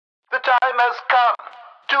time has come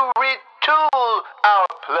to retool our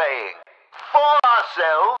playing for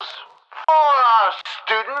ourselves, for our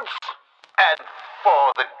students, and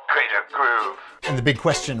for the greater groove. And the big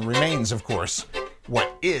question remains, of course,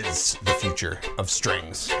 what is the future of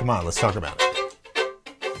strings? Come on, let's talk about it.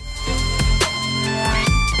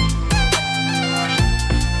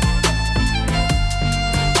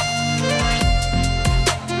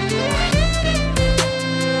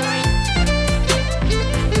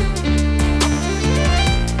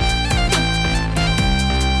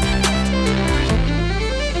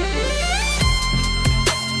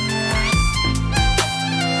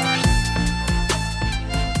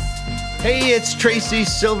 Hey, it's Tracy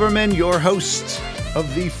Silverman, your host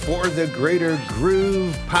of the For the Greater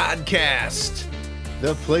Groove podcast,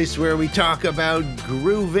 the place where we talk about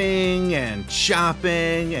grooving and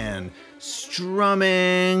chopping and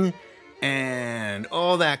strumming and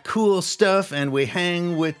all that cool stuff, and we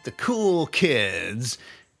hang with the cool kids.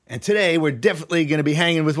 And today we're definitely going to be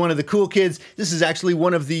hanging with one of the cool kids. This is actually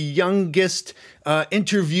one of the youngest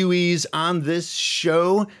interviewees on this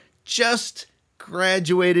show, just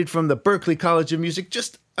graduated from the Berklee College of Music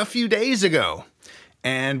just a few days ago.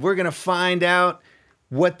 And we're going to find out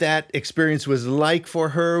what that experience was like for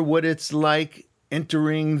her, what it's like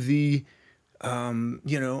entering the, a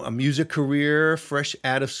music career fresh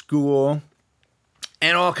out of school,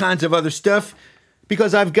 and all kinds of other stuff,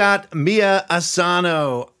 because I've got Mia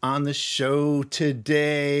Asano on the show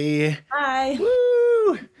today. Hi.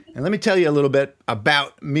 Woo! And let me tell you a little bit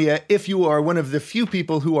about Mia, if you are one of the few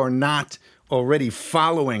people who are not already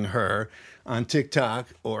following her on TikTok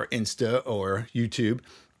or Insta or YouTube.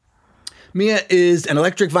 Mia is an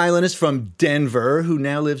electric violinist from Denver who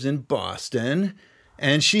now lives in Boston,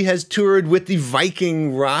 and she has toured with the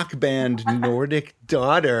Viking rock band Nordic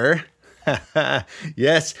Daughter.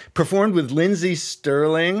 Yes, performed with Lindsey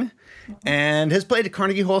Stirling, and has played at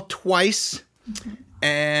Carnegie Hall twice.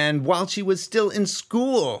 And while she was still in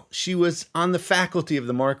school, she was on the faculty of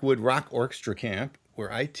the Mark Wood Rock Orchestra Camp,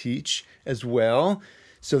 where I teach as well.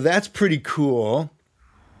 So that's pretty cool.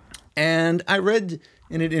 And I read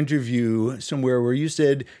in an interview somewhere where you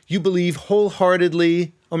said you believe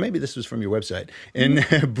wholeheartedly, or maybe this was from your website, in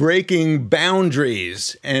breaking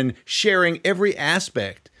boundaries and sharing every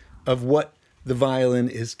aspect of what the violin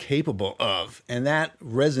is capable of. And that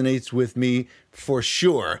resonates with me for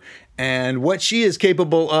sure. And what she is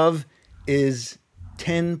capable of is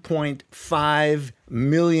 10.5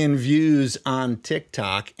 million views on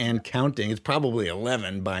TikTok and counting. It's probably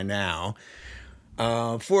 11 by now.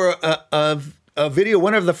 For a video,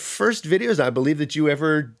 one of the first videos I believe that you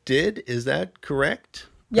ever did. Is that correct?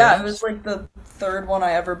 Yeah, Perhaps? it was like the third one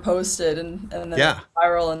I ever posted, and then Yeah. it went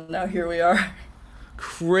viral, and now here we are.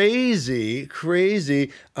 Crazy.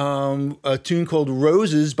 A tune called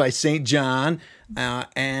Roses by St. John,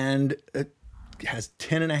 and it has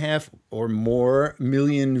 10.5 or more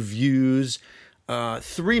million views,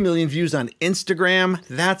 3 million views on Instagram.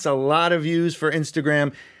 That's a lot of views for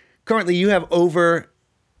Instagram. Currently, you have over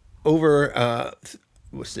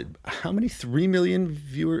how many? 3 million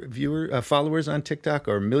followers on TikTok,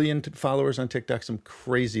 or million followers on TikTok? Some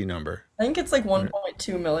crazy number. I think it's like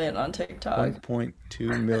 1.2 million on TikTok.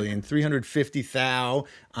 1.2 million, 350,000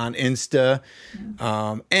 on Insta.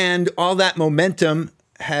 And all that momentum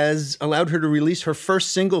has allowed her to release her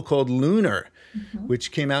first single called Lunar,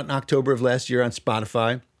 which came out in October of last year on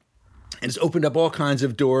Spotify. And it's opened up all kinds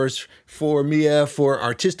of doors for Mia, for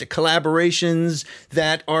artistic collaborations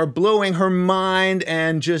that are blowing her mind,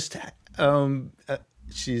 and just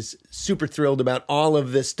she's super thrilled about all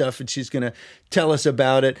of this stuff, and she's going to tell us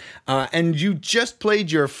about it. And you just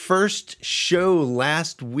played your first show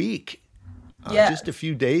last week, just a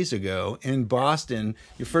few days ago in Boston,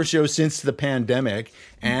 your first show since the pandemic.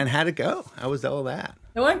 And how'd it go? How was all that?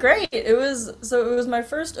 It went great. It was my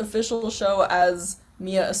first official show as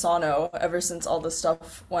Mia Asano ever since all this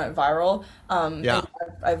stuff went viral. And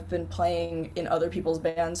I've been playing in other people's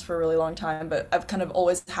bands for a really long time, but I've kind of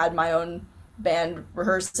always had my own band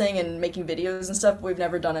rehearsing and making videos and stuff. We've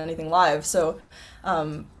never done anything live. So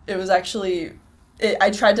it was actually,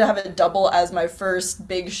 I tried to have it double as my first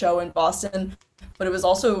big show in Boston, but it was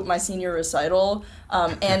also my senior recital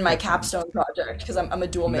and my capstone project, because I'm a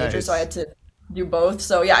dual major, Nice. so I had to do both.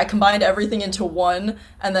 So yeah, I combined everything into one,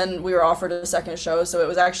 and then we were offered a second show. So it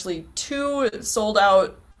was actually 2 sold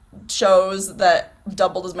out shows that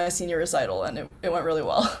doubled as my senior recital, and it went really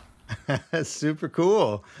well. Super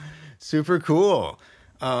cool.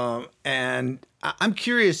 And I'm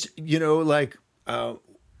curious, because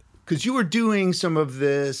you were doing some of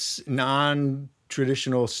this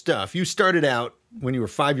non-traditional stuff. You started out when you were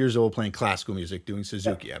 5 years old playing classical music, doing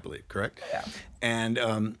Suzuki, I believe, correct? Yeah.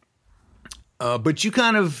 And but you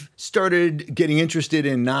kind of started getting interested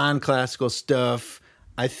in non-classical stuff.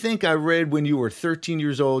 I think I read when you were 13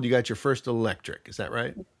 years old, you got your first electric. Is that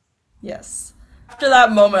right? Yes. After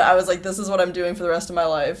that moment, I was like, this is what I'm doing for the rest of my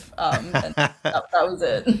life. And that was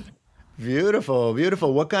it. Beautiful,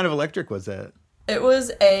 beautiful. What kind of electric was that? It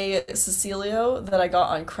was a Cecilio that I got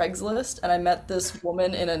on Craigslist, and I met this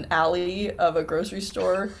woman in an alley of a grocery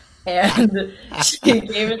store, and she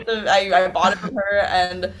gave it to I bought it from her,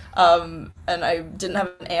 and I didn't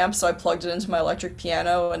have an amp, so I plugged it into my electric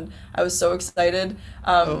piano, and I was so excited.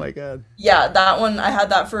 Oh my God. Yeah, that one, I had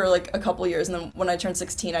that for like a couple years, and then when I turned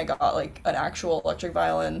 16, I got like an actual electric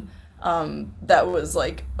violin that was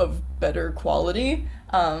like of better quality.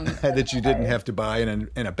 That you didn't have to buy in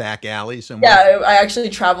a back alley somewhere. Yeah, I actually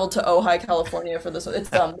traveled to Ojai, California for this one. It's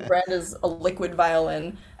the brand is a Liquid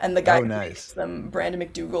Violin, and the guy who makes them, Brandon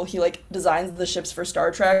McDougall, he like designs the ships for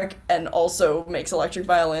Star Trek and also makes electric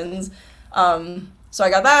violins. So I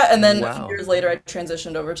got that, and then a few years later, I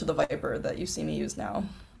transitioned over to the Viper that you see me use now.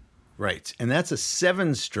 Right, and that's a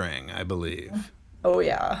 7-string, I believe. Oh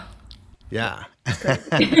yeah. Yeah.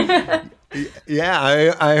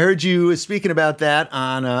 Yeah, I heard you speaking about that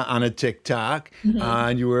on a TikTok,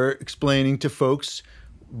 and you were explaining to folks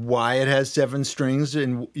why it has 7 strings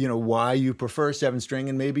and why you prefer 7-string,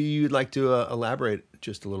 and maybe you'd like to elaborate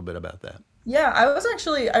just a little bit about that. Yeah,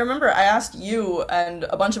 I remember I asked you and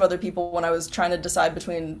a bunch of other people when I was trying to decide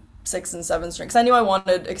between 6 and 7 strings. I knew I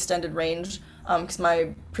wanted extended range because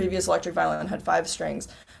my previous electric violin had 5 strings.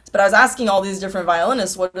 But I was asking all these different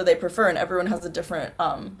violinists, what do they prefer? And everyone has a different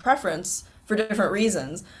preference for different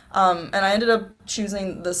reasons. And I ended up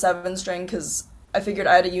choosing the 7-string because I figured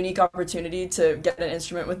I had a unique opportunity to get an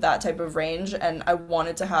instrument with that type of range, and I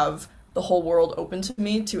wanted to have the whole world open to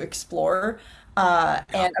me to explore.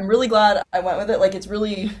 And I'm really glad I went with it. Like, it's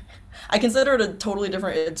really, I consider it a totally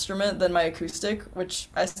different instrument than my acoustic, which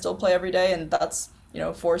I still play every day, and that's,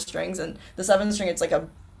 4 strings. And the 7-string, it's like a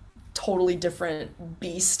totally different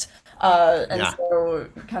beast. So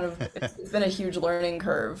kind of it's been a huge learning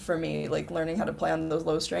curve for me, like learning how to play on those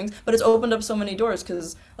low strings, but it's opened up so many doors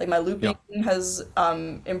because like my looping has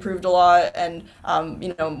improved a lot, and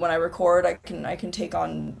when I record I can take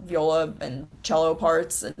on viola and cello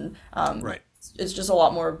parts, and it's just a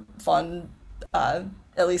lot more fun,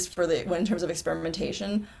 at least in terms of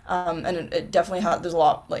experimentation, and it definitely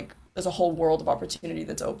there's a whole world of opportunity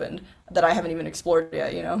that's opened that I haven't even explored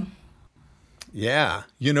yet, Yeah.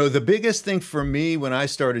 The biggest thing for me when I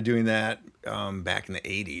started doing that back in the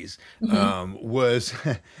 80s was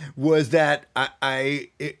that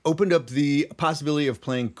it opened up the possibility of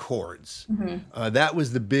playing chords. That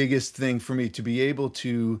was the biggest thing for me, to be able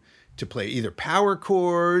to play either power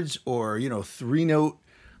chords or, 3-note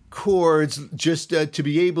chords, just to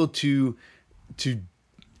be able to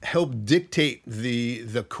help dictate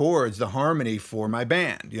the chords, the harmony for my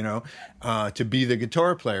band, to be the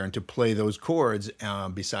guitar player and to play those chords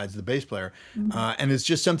besides the bass player. And it's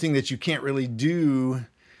just something that you can't really do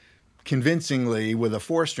convincingly with a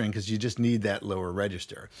 4-string because you just need that lower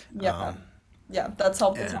register. Yeah, that's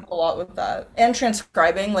helped a lot with that. And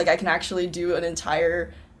transcribing, like I can actually do an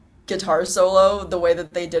entire guitar solo the way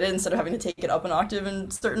that they did it instead of having to take it up an octave in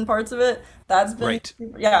certain parts of it. That's been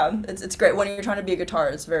it's great when you're trying to be a guitar.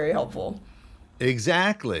 It's very helpful.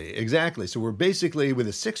 Exactly. So we're basically with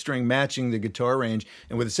a 6-string matching the guitar range,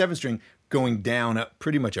 and with a 7-string going down up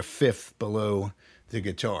pretty much a fifth below the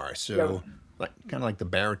guitar. So kind of like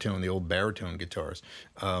the old baritone guitars.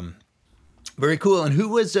 Very cool. And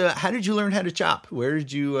how did you learn how to chop? Where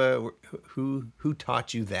did you who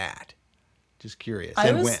taught you that? Just curious.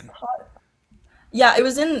 And when? Yeah, it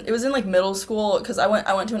was in like middle school because I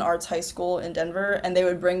went to an arts high school in Denver, and they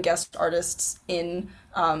would bring guest artists in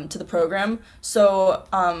to the program. So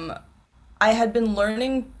I had been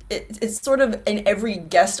learning. It's sort of in every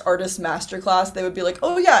guest artist masterclass, they would be like,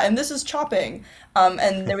 "Oh yeah, and this is chopping,"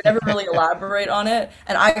 and they would never really elaborate on it.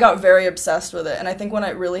 And I got very obsessed with it. And I think when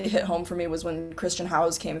it really hit home for me was when Christian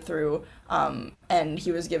Howes came through, and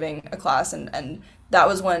he was giving a class, and that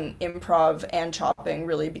was when improv and chopping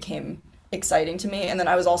really became exciting to me. And then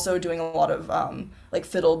I was also doing a lot of like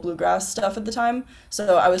fiddle bluegrass stuff at the time,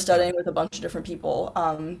 so I was studying with a bunch of different people,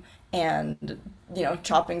 and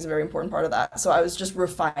chopping is a very important part of that. So I was just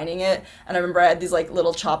refining it, and I remember I had these like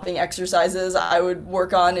little chopping exercises I would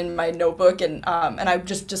work on in my notebook, and I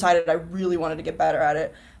just decided I really wanted to get better at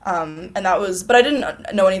it. And that was, but I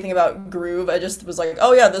didn't know anything about groove. I just was like,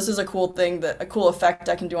 oh yeah, this is a cool thing, that a cool effect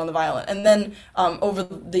I can do on the violin. And then over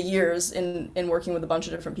the years in working with a bunch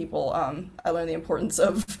of different people, I learned the importance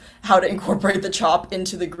of how to incorporate the chop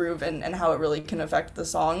into the groove, and how it really can affect the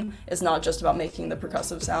song. It's not just about making the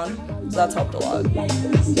percussive sound. So that's helped a lot.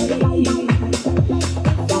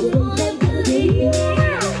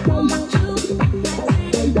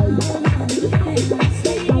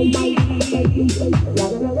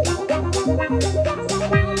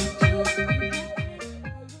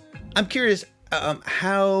 I'm curious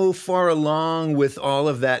how far along with all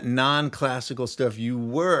of that non-classical stuff you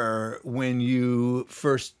were when you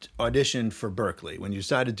first auditioned for Berklee, when you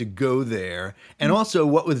decided to go there, and also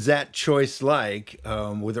what was that choice like?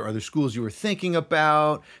 Were there other schools you were thinking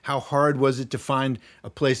about? How hard was it to find a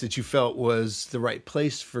place that you felt was the right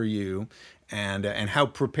place for you, and how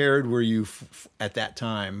prepared were you at that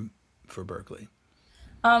time for Berklee?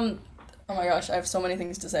 Oh my gosh, I have so many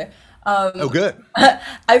things to say. Oh, good.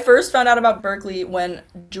 I first found out about Berklee when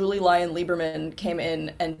Julie Lyon Lieberman came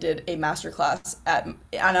in and did a masterclass and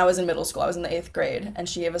I was in middle school. I was in the 8th grade, and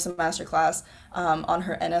she gave us a masterclass on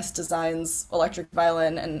her NS Designs electric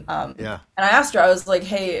violin, and and I asked her, I was like,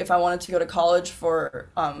 hey, if I wanted to go to college for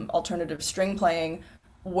alternative string playing,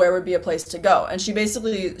 where would be a place to go? And she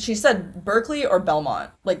said Berklee or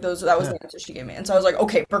Belmont. Like that was the answer she gave me. And so I was like,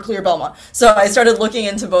 okay, Berklee or Belmont. So I started looking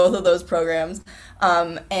into both of those programs.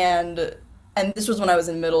 And this was when I was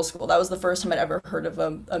in middle school. That was the first time I'd ever heard of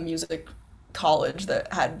a music college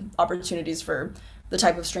that had opportunities for the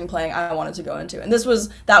type of string playing I wanted to go into. And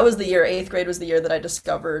that was the year, 8th grade was the year that I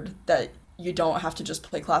discovered that you don't have to just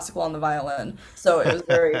play classical on the violin. So it was a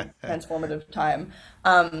very transformative time.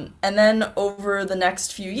 And then over the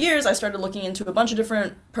next few years, I started looking into a bunch of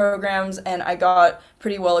different programs, and I got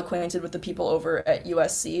pretty well acquainted with the people over at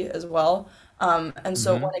USC as well. And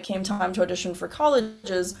so when it came time to audition for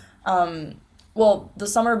colleges, the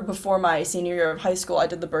summer before my senior year of high school, I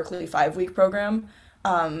did the Berklee 5-week program.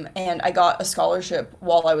 And I got a scholarship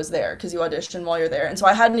while I was there, because you audition while you're there. And so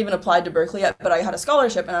I hadn't even applied to Berklee yet, but I had a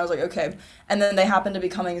scholarship, and I was like, okay. And then they happened to be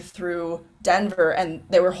coming through Denver, and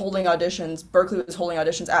they were holding auditions. Berklee was holding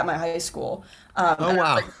auditions at my high school. Oh,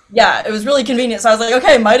 wow. Like, yeah, it was really convenient. So I was like,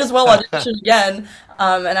 okay, might as well audition again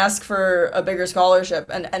and ask for a bigger scholarship.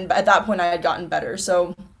 And at that point, I had gotten better.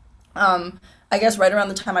 So I guess right around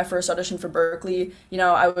the time I first auditioned for Berklee,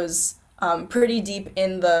 I was pretty deep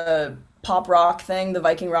in the pop rock thing, the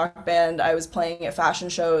Viking rock band. I was playing at fashion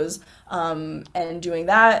shows and doing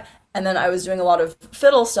that. And then I was doing a lot of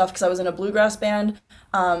fiddle stuff because I was in a bluegrass band.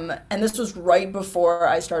 And this was right before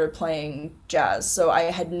I started playing jazz. So I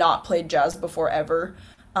had not played jazz before ever.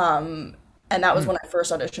 And that was when I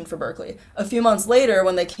first auditioned for Berklee. A few months later,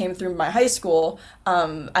 when they came through my high school,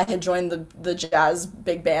 I had joined the jazz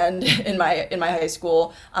big band in my high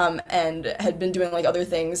school and had been doing like other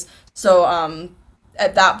things. So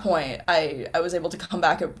at that point, I was able to come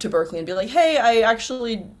back to Berklee and be like, hey, I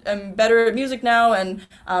actually am better at music now, and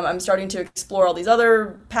I'm starting to explore all these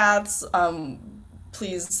other paths.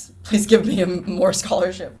 Please give me a more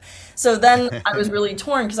scholarship. So then I was really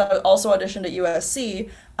torn, because I also auditioned at USC,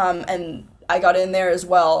 and I got in there as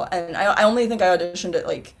well. And I only think I auditioned at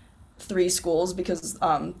like 3 schools, because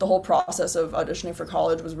the whole process of auditioning for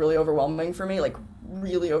college was really overwhelming for me, like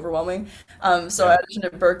really overwhelming. So I auditioned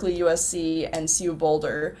at Berklee, USC, and CU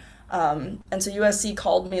Boulder. And so USC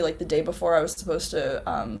called me like the day before I was supposed to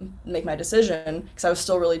make my decision, because I was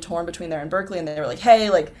still really torn between there and Berklee, and they were like, hey,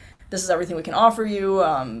 like, this is everything we can offer you.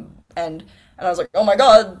 And I was like, oh my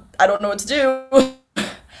God, I don't know what to do.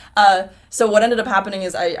 So what ended up happening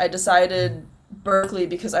is I decided Berklee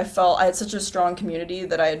because I felt I had such a strong community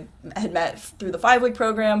that I had met through the 5-week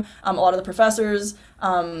program, a lot of the professors,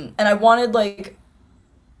 and I wanted like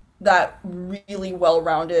that really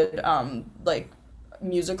well-rounded like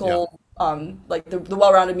musical like the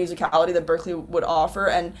well-rounded musicality that Berklee would offer,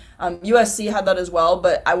 and USC had that as well,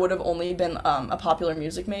 but I would have only been a popular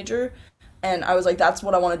music major. And I was like, that's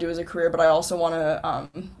what I want to do as a career, but I also want to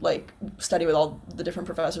like study with all the different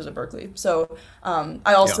professors at Berklee. So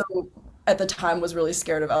I also at the time was really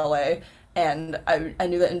scared of LA, and I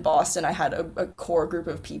knew that in Boston I had a core group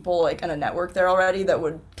of people like and a network there already that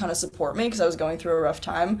would kind of support me, because I was going through a rough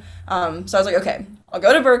time. So I was like, okay, I'll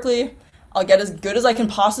go to Berklee, I'll get as good as I can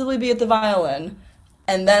possibly be at the violin,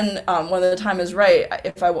 and then when the time is right,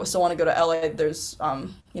 if I still want to go to LA, there's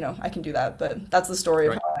I can do that. But that's the story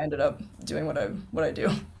of how I ended up doing what I do.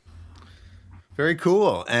 Very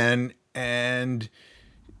cool. And I'm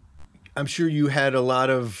sure you had a lot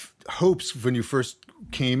of hopes when you first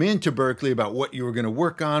came into Berklee about what you were going to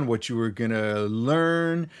work on, what you were going to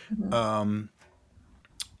learn.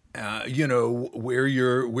 where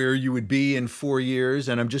you would be in 4 years,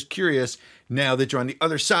 and I'm just curious now that you're on the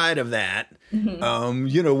other side of that.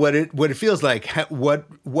 What it feels like.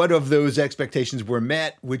 What of those expectations were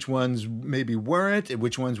met? Which ones maybe weren't? And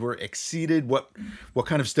which ones were exceeded? What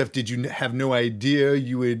kind of stuff did you have no idea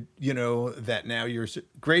you would that now you're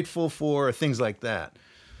grateful for? Things like that.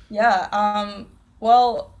 Yeah.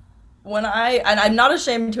 Well, and I'm not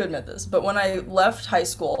ashamed to admit this, but when I left high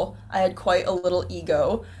school, I had quite a little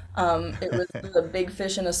ego. It was a big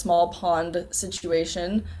fish in a small pond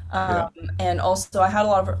situation. Yeah. And also I had a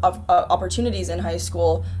lot of opportunities in high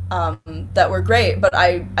school, that were great, but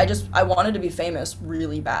I wanted to be famous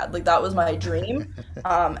really bad. Like that was my dream.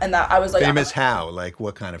 And that I was like, Famous how? Like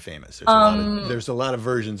what kind of famous? There's a lot of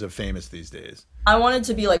versions of famous these days. I wanted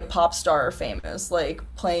to be like pop star famous, like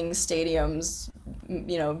playing stadiums,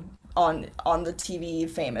 on the TV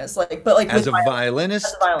famous, but like As with a violinist,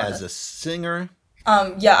 as a violinist. as a singer.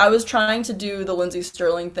 Yeah, I was trying to do the Lindsey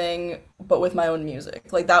Sterling thing, but with my own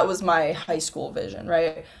music. Like that was my high school vision,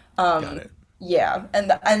 right? Got it. Yeah,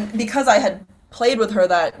 and because I had played with her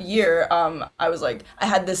that year, I was like, I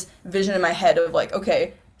had this vision in my head of like,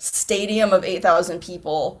 okay, stadium of 8,000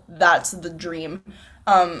 people, that's the dream.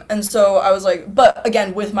 And so I was like, but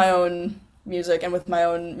again, with my own music and with my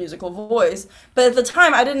own musical voice. But at the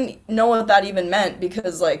time, I didn't know what that even meant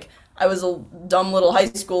because like I was a dumb little high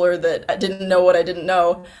schooler that I didn't know what I didn't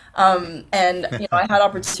know. And I had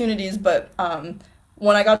opportunities, but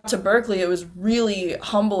when I got to Berklee, it was really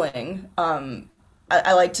humbling.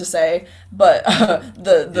 I like to say, but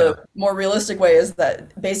the more realistic way is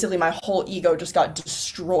that basically my whole ego just got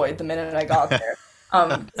destroyed the minute I got there.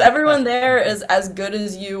 'Cause everyone there is as good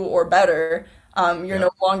as you or better. You're Yeah.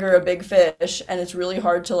 no longer a big fish, and it's really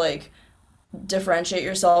hard to like differentiate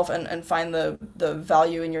yourself and find the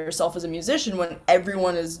value in yourself as a musician when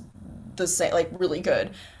everyone is the same, like really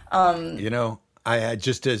good. Um, I had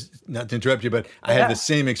just as not to interrupt you, but I had yeah, the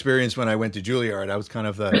same experience when I went to Juilliard. I was kind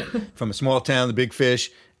of from a small town, the big fish,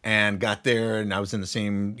 and got there, and I was in the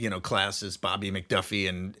same class as Bobby McDuffie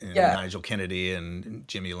and yeah. Nigel Kennedy and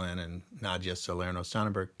Jimmy Lynn and Nadia Salerno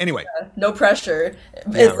Sonnenberg. Anyway, No pressure. yeah,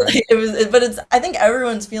 It's right. like but it's I think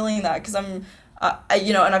everyone's feeling that because and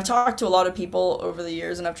I've talked to a lot of people over the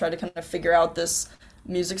years and I've tried to kind of figure out this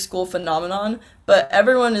music school phenomenon, but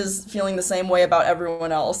everyone is feeling the same way about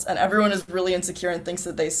everyone else and everyone is really insecure and thinks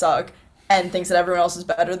that they suck and thinks that everyone else is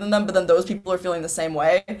better than them, but then those people are feeling the same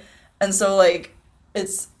way. And so like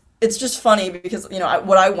it's just funny because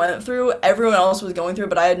what I went through, everyone else was going through,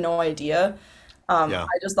 but I had no idea. Yeah.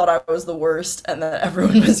 I just thought I was the worst and that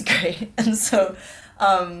everyone was great. And so,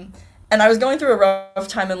 and I was going through a rough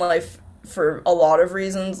time in life for a lot of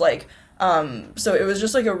reasons. So it was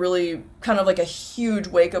just like a really kind of like a huge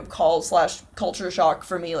wake up call slash culture shock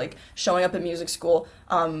for me, like showing up at music school,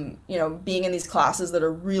 being in these classes that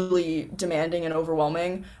are really demanding and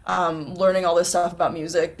overwhelming, learning all this stuff about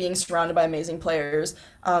music, being surrounded by amazing players.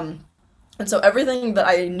 And so everything that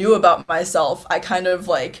I knew about myself, I kind of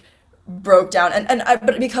like broke down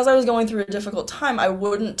but because I was going through a difficult time, I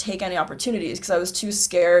wouldn't take any opportunities because I was too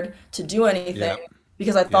scared to do Yeah. anything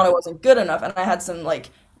because I thought Yeah. I wasn't good enough and I had some like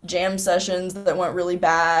jam sessions that went really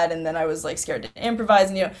bad and then I was like scared to improvise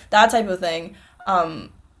and that type of thing. And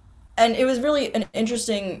it was really an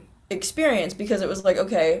interesting experience because it was like,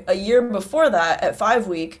 okay, a year before that at 5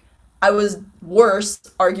 Week, I was worse,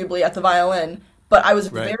 arguably, at the violin, but I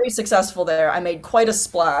was Right. very successful there. I made quite a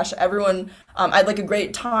splash. Everyone, I had like a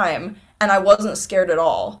great time, and I wasn't scared at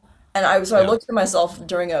all. And I Yeah. looked at myself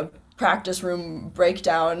during a practice room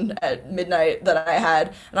breakdown at midnight that I had,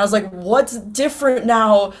 and I was like, what's different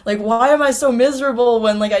now? Like, why am I so miserable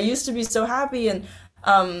when like I used to be so happy? And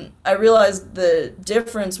I realized the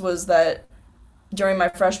difference was that during my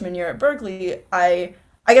freshman year at Berklee, I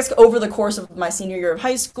guess over the course of my senior year of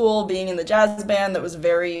high school, being in the jazz band that was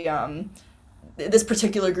very this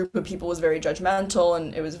particular group of people was very judgmental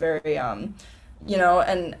and it was very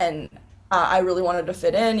I really wanted to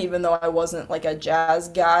fit in even though I wasn't like a jazz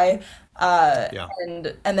guy. Yeah.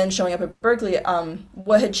 And then showing up at Berklee,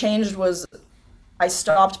 what had changed was I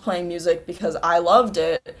stopped playing music because I loved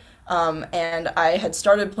it, and I had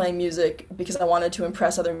started playing music because I wanted to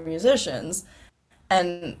impress other musicians.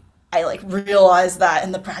 And I like realized that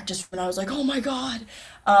in the practice room, and I was like, oh my God.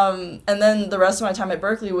 And then the rest of my time at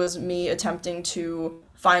Berklee was me attempting to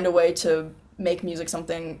find a way to make music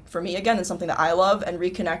something for me again and something that I love and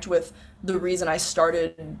reconnect with the reason I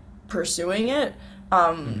started pursuing it,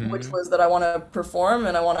 which was that I want to perform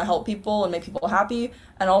and I want to help people and make people happy.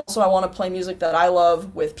 And also I want to play music that I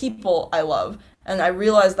love with people I love. And I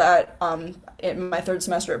realized that in my third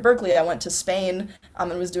semester at Berkeley, I went to Spain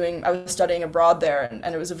and I was studying abroad there,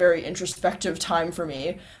 and it was a very introspective time for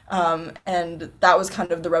me. And that was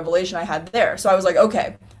kind of the revelation I had there. So I was like,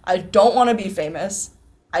 okay, I don't want to be famous.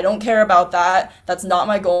 I don't care about that. That's not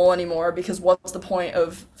my goal anymore, because what's the point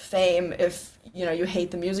of fame if, you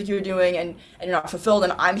hate the music you're doing and you're not fulfilled?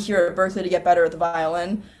 And I'm here at Berkeley to get better at the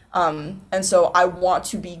violin. And so I want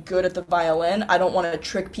to be good at the violin. I don't want to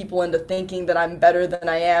trick people into thinking that I'm better than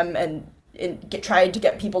I am and try to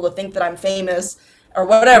get people to think that I'm famous or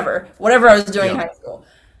whatever I was doing in high school.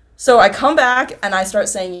 So I come back and I start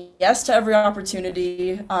saying yes to every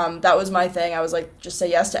opportunity. That was my thing. I was like, just say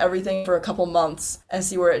yes to everything for a couple months and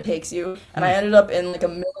see where it takes you. And I ended up in like a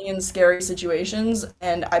million scary situations,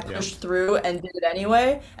 and I pushed through and did it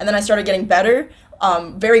anyway. And then I started getting better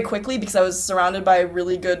very quickly because I was surrounded by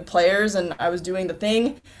really good players and I was doing the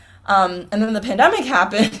thing. And then the pandemic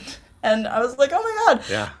happened and I was like, oh my God.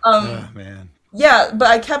 Yeah. Oh, man. Yeah, but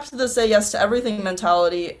I kept the say yes to everything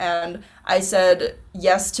mentality, and I said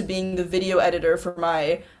yes to being the video editor for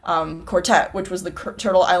my quartet, which was the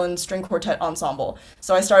Turtle Island String Quartet Ensemble.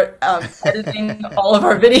 So I start editing all of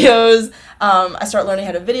our videos. I start learning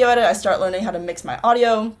how to video edit. I start learning how to mix my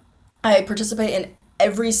audio. I participate in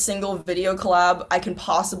every single video collab I can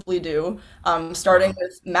possibly do, starting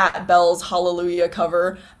with Matt Bell's Hallelujah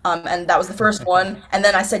cover, and that was the first one. And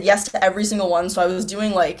then I said yes to every single one, so I was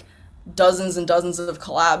doing like dozens and dozens of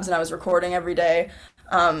collabs, and I was recording every day.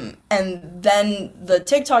 And then the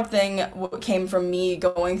TikTok thing came from me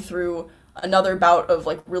going through another bout of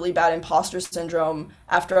like really bad imposter syndrome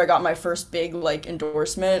after I got my first big like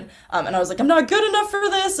endorsement. And I was like, I'm not good enough for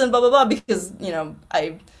this and blah, blah, blah, because,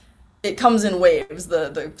 it comes in waves,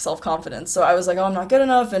 the self-confidence. So I was like, oh, I'm not good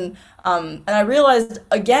enough. And I realized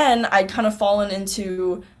again, I'd kind of fallen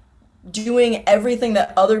into doing everything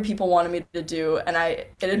that other people wanted me to do, and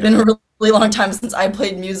it had been a really long time since I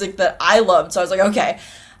played music that I loved. So I was like, okay,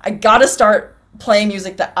 I gotta start playing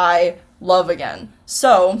music that I love again.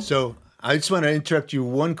 So I just want to interrupt you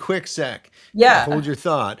one quick sec. Yeah. Hold your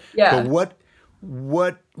thought. Yeah. But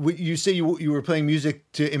what you say you were playing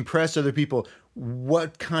music to impress other people?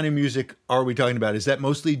 What kind of music are we talking about? Is that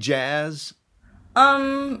mostly jazz?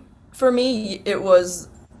 For me, it was.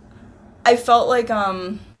 I felt like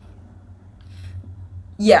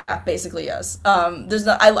Yeah, basically yes.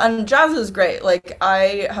 And jazz is great. Like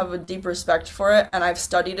I have a deep respect for it, and I've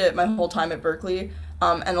studied it my whole time at Berkeley.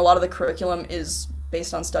 And a lot of the curriculum is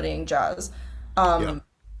based on studying jazz. And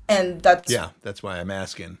that's why I'm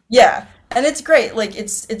asking. Yeah, and it's great. Like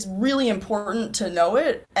it's really important to know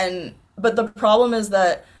it. But the problem is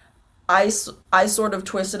that I sort of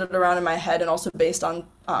twisted it around in my head, and also based on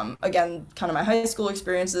again kind of my high school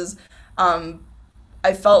experiences.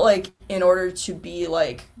 I felt like in order to be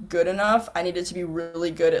like good enough, I needed to be really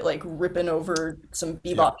good at like ripping over some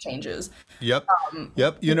bebop changes. Yep.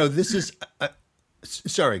 This is.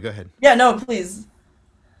 Sorry, go ahead. Yeah, no, please.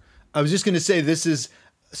 I was just going to say this is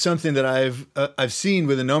something that I've seen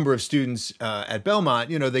with a number of students at Belmont.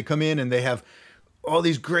 They come in and they have all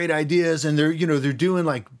these great ideas, and they're doing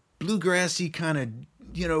like bluegrassy kind of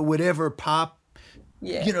whatever pop,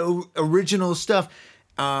 original stuff,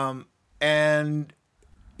 and.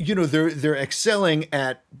 They're excelling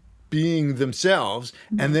at being themselves.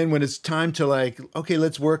 And then when it's time to like, okay,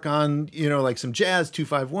 let's work on, like some jazz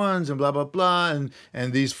 2-5-1s and blah, blah, blah.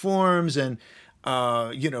 And these forms and,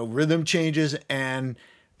 rhythm changes. And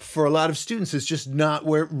for a lot of students, it's just not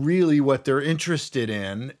really what they're interested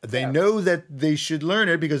in. They know that they should learn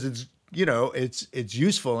it because it's, it's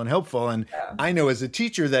useful and helpful. And I know as a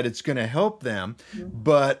teacher that it's going to help them,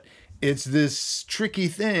 but it's this tricky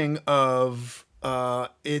thing of,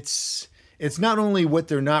 it's not only what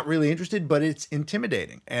they're not really interested, but it's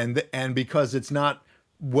intimidating. And because it's not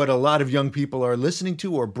what a lot of young people are listening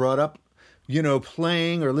to or brought up,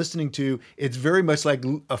 playing or listening to, it's very much like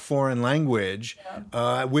a foreign language,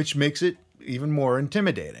 which makes it even more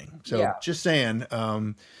intimidating. So just saying,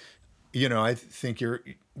 I think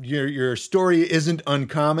your story isn't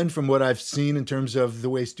uncommon from what I've seen in terms of the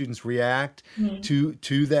way students react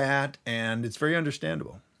to that. And it's very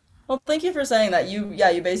understandable. Well, thank you for saying that.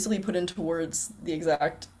 You basically put into words the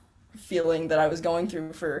exact feeling that I was going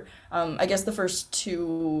through for, I guess, the first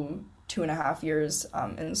two and a half years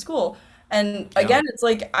in school. And again, it's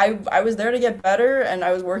like I was there to get better, and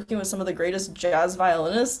I was working with some of the greatest jazz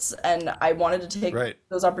violinists, and I wanted to take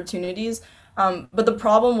those opportunities. But the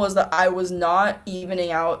problem was that I was not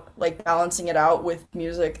evening out, like balancing it out with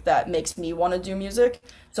music that makes me want to do music.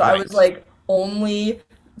 So I was like only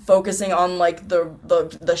focusing on like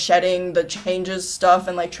the shedding, the changes stuff,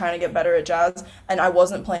 and like trying to get better at jazz, and I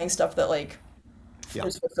wasn't playing stuff that like Yeah.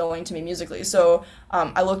 is fulfilling to me musically. So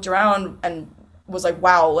I looked around and was like,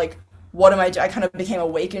 wow, like what am I I kind of became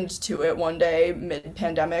awakened to it one day mid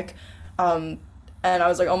pandemic. And I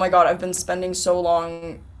was like, oh my God, I've been spending so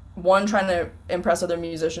long, one, trying to impress other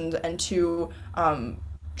musicians, and two,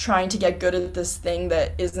 trying to get good at this thing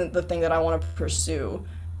that isn't the thing that I want to pursue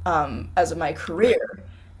as my career,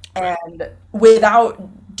 and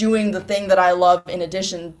without doing the thing that I love in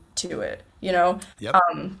addition to it, you know? Yep.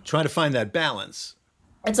 Trying to find that balance.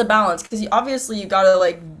 It's a balance because obviously you gotta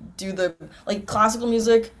like do the like classical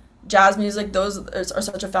music, jazz music. Those are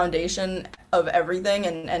such a foundation of everything,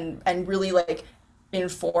 and really like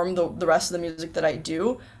inform the rest of the music that I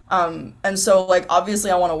do. And so like obviously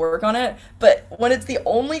I want to work on it, but when it's the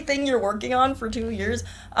only thing you're working on for 2 years,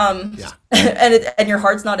 Yeah. and your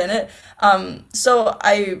heart's not in it, so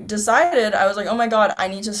I decided, I was like, oh my God, I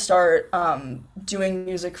need to start doing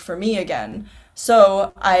music for me again.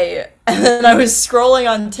 So and then I was scrolling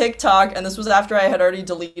on TikTok, and this was after I had already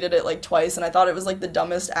deleted it like twice, and I thought it was like the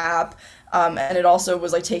dumbest app, and it also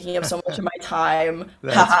was like taking up so much of my time.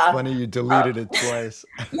 That's funny you deleted it twice.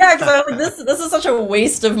 Yeah, because I was like, this is such a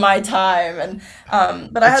waste of my time, and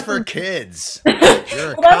but I It's had for to, kids.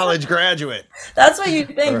 You're a college graduate that's what you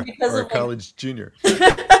think because or a of like, college junior.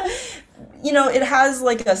 you know, it has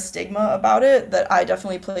like a stigma about it that I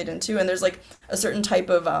definitely played into, and there's like a certain type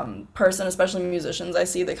of person, especially musicians I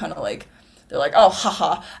see, they kind of like, they're like, oh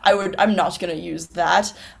haha, I'm not gonna use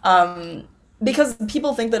that, because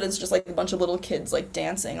people think that it's just like a bunch of little kids like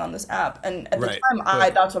dancing on this app, and at the Right. time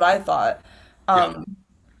But that's what I thought. yeah.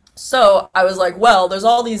 So I was like, well, there's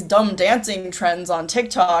all these dumb dancing trends on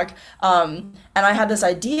TikTok. And I had this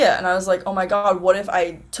idea, and I was like, oh my God, what if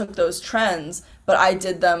I took those trends, but I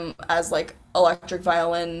did them as like electric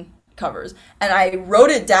violin covers? And I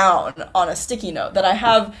wrote it down on a sticky note that I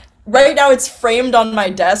have. Right now it's framed on my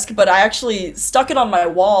desk, but I actually stuck it on my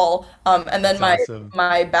wall. And then That's awesome.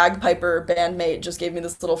 my bagpiper bandmate just gave me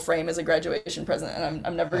this little frame as a graduation present, and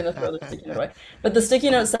I'm never gonna throw the sticky note away. But the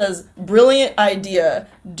sticky note says, "Brilliant idea.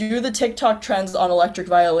 Do the TikTok trends on electric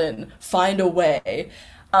violin. Find a way."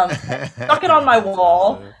 Stuck it on my That's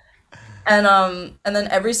wall, awesome. and then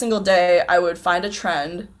every single day I would find a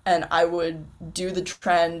trend, and I would do the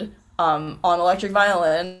trend on electric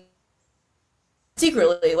violin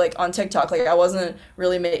secretly, like on TikTok. Like I wasn't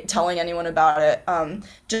really telling anyone about it,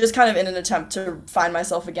 just kind of in an attempt to find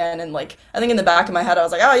myself again. And like I think in the back of my head I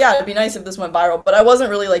was like, oh yeah, it'd be nice if this went viral, but I wasn't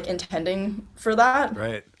really like intending for that.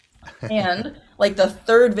 Right. And like the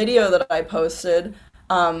third video that I posted,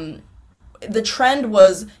 the trend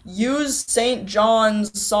was use St.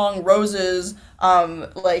 John's song Roses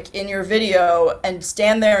like in your video and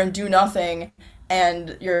stand there and do nothing,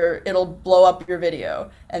 and it'll blow up your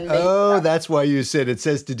video and make Oh, that's why you said it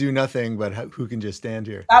says to do nothing, but who can just stand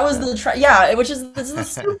here? that was Yeah. the trend. Yeah, which is this is the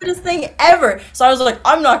stupidest thing ever. So I was like,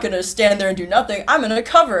 I'm not gonna stand there and do nothing. I'm gonna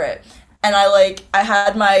cover it. And I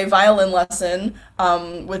had my violin lesson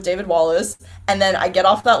with David Wallace, and then I get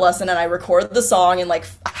off that lesson and I record the song in like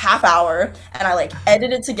a half hour, and I like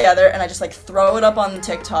edit it together, and I just like throw it up on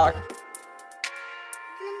TikTok.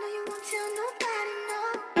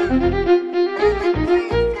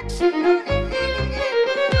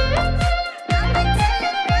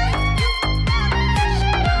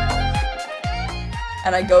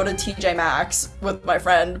 And I go to TJ Maxx with my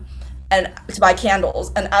friend and to buy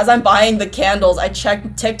candles. And as I'm buying the candles, I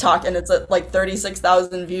check TikTok, and it's at like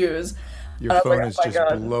 36,000 views. Your And I was phone like, is oh my just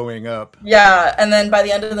God. blowing up. Yeah, and then by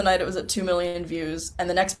the end of the night, it was at 2 million views. And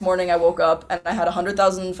the next morning, I woke up and I had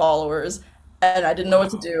 100,000 followers, and I didn't know what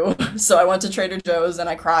to do. So I went to Trader Joe's and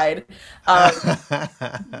I cried.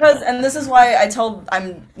 And this is why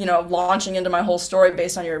I'm, you know, launching into my whole story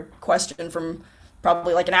based on your question from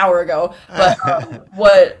probably like an hour ago.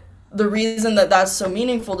 But the reason that that's so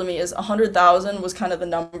meaningful to me is 100,000 was kind of the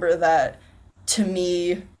number that to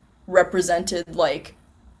me represented like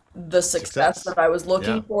the success that I was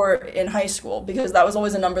looking Yeah. for in high school, because that was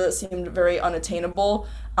always a number that seemed very unattainable,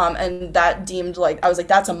 and that deemed like I was like,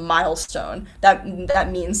 that's a milestone, that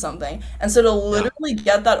means something. And so to Yeah. literally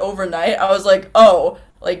get that overnight, I was like, oh,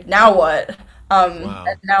 like now what? Wow.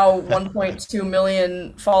 And now 1.2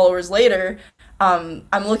 million followers later, I'm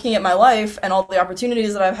looking at my life and all the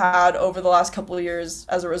opportunities that I've had over the last couple of years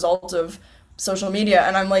as a result of social media,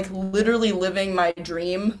 and I'm like literally living my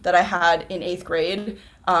dream that I had in 8th grade,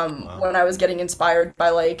 Wow. when I was getting inspired by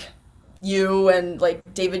like you and like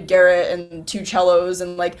David Garrett and Two Cellos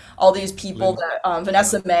and like all these people Lin- that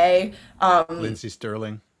Vanessa May, Lindsay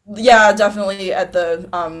Sterling. yeah, definitely at the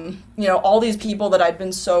you know, all these people that I'd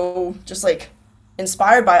been so just like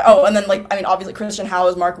inspired by. Oh, and then like I mean obviously Christian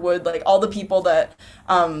Howes, Mark Wood, like all the people that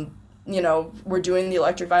we're doing the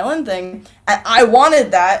electric violin thing, and I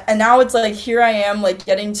wanted that, and now it's like here I am like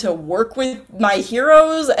getting to work with my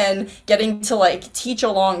heroes and getting to like teach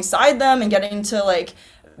alongside them and getting to like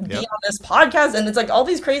be Yep. on this podcast, and it's like all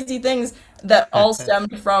these crazy things that all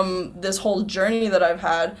stemmed from this whole journey that I've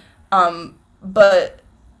had. But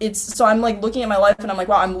it's so I'm like looking at my life and I'm like,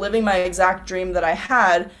 wow, I'm living my exact dream that I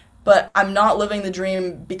had, but I'm not living the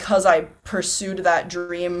dream because I pursued that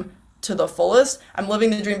dream to the fullest. I'm living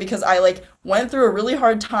the dream because I like went through a really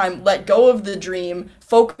hard time, let go of the dream,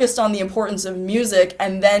 focused on the importance of music,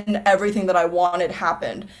 and then everything that I wanted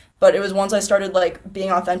happened. But it was once I started like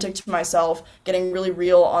being authentic to myself, getting really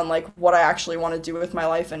real on like what I actually want to do with my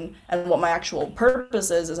life and what my actual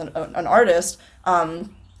purpose is as an artist.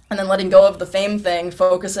 And then letting go of the fame thing,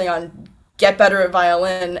 focusing on get better at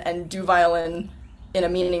violin and do violin in a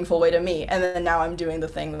meaningful way to me. And then now I'm doing the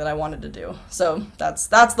thing that I wanted to do. So that's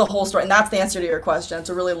the whole story. And that's the answer to your question. It's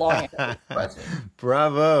a really long question.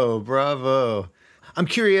 Bravo, bravo. I'm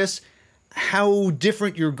curious how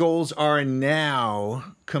different your goals are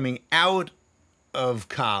now coming out of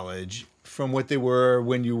college from what they were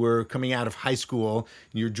when you were coming out of high school.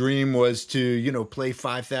 Your dream was to, play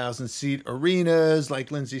 5,000 seat arenas like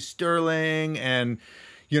Lindsey Sterling. And,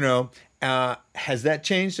 has that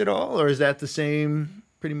changed at all? Or is that the same,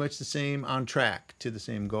 pretty much the same, on track to the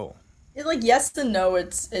same goal? It's like yes and no.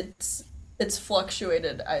 It's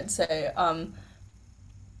fluctuated, I'd say.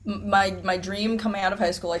 My dream coming out of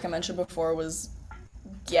high school, like I mentioned before, was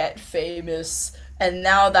get famous. And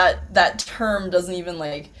now that term doesn't even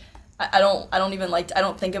like, I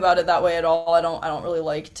don't think about it that way at all. I don't really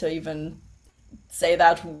like to even say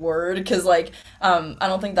that word because like I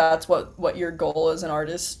don't think that's what your goal as an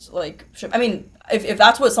artist like should. I mean, if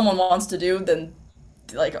that's what someone wants to do, then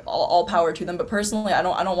like all power to them. But personally, I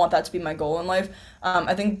don't want that to be my goal in life.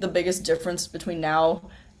 I think the biggest difference between now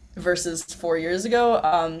versus 4 years ago,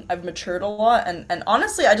 I've matured a lot, and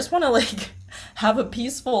honestly, I just want to like have a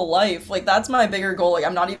peaceful life. Like that's my bigger goal. Like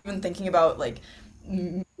I'm not even thinking about like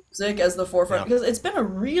music as the forefront because it's been a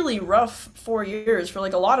really rough 4 years for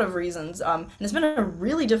like a lot of reasons. And it's been a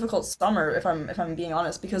really difficult summer if I'm being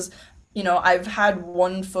honest because I've had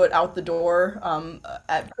one foot out the door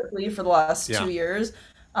at Berkeley for the last 2 years,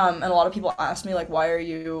 and a lot of people ask me like, why are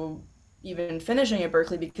you even finishing at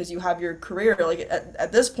Berkeley because you have your career like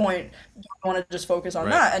at this point you want to just focus on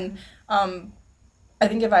that. And I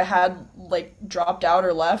think if I had like dropped out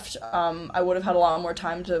or left, I would have had a lot more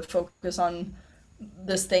time to focus on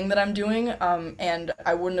this thing that I'm doing, and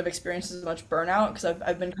I wouldn't have experienced as much burnout because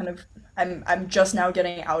I've been kind of I'm just now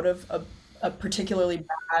getting out of a particularly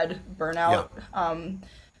bad burnout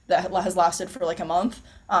that has lasted for like a month,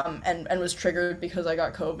 and was triggered because I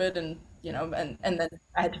got COVID and and then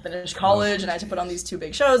I had to finish college and I had to put on these 2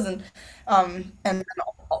 big shows and then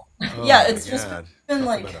it's just been Talk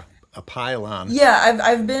like about a pile-on. Yeah,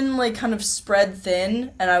 I've been like kind of spread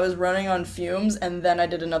thin, and I was running on fumes, and then I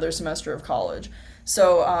did another semester of college.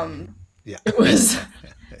 So it was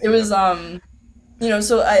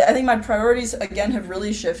so I think my priorities again have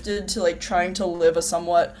really shifted to like trying to live a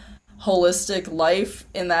somewhat holistic life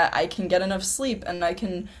in that I can get enough sleep and I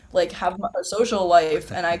can like have a social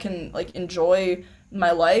life and I can like enjoy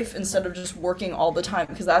my life instead of just working all the time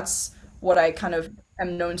because that's what I kind of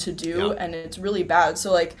am known to do and it's really bad.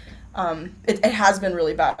 So like it has been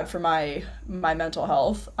really bad for my mental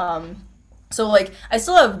health. So like I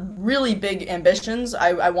still have really big ambitions.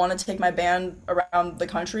 I want to take my band around the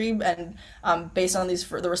country, and based on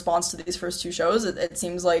the response to these first 2 shows, it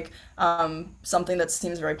seems like something that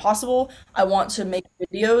seems very possible. I want to make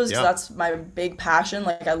videos because that's my big passion.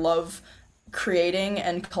 Like I love creating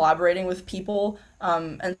and collaborating with people,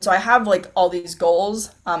 and so I have like all these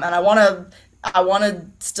goals, and I want to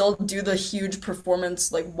still do the huge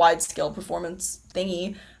performance, like wide scale performance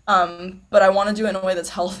thingy. But I want to do it in a way that's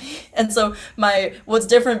healthy. And so what's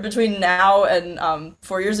different between now and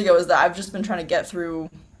 4 years ago is that I've just been trying to get through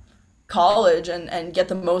college and get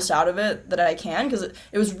the most out of it that I can because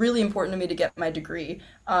it was really important to me to get my degree.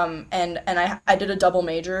 And I did a double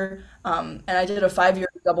major, and I did a 5-year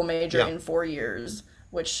double major in 4 years,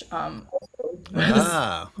 which was,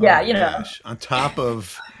 gosh. On top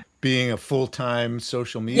of being a full-time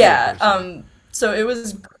social media person. So it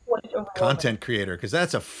was content creator, because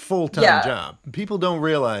that's a full-time job. People don't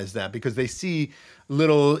realize that because they see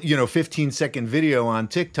little 15-second video on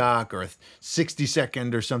TikTok or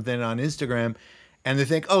 60-second or something on Instagram, and they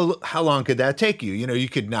think, oh, how long could that take you? You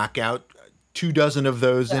could knock out 24 of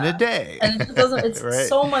those in a day. And it doesn't, it's right?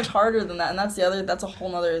 so much harder than that, and that's a whole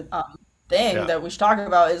nother thing that we should talk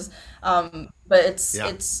about is but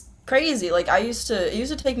it's crazy. Like it used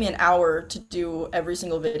to take me an hour to do every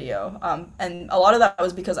single video. And a lot of that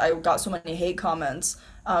was because I got so many hate comments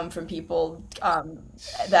from people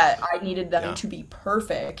that I needed them Yeah. to be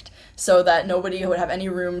perfect so that nobody would have any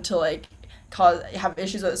room to like have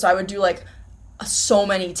issues with it. So I would do like so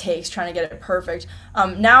many takes trying to get it perfect.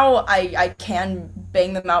 Now I can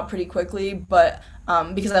bang them out pretty quickly, but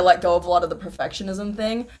because I let go of a lot of the perfectionism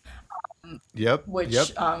thing, Yep. Yep. which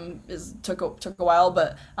is took a while,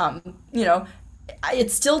 but you know,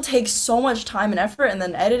 it still takes so much time and effort, and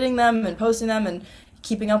then editing them and posting them and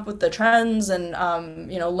keeping up with the trends and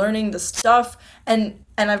you know, learning the stuff, and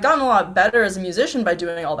I've gotten a lot better as a musician by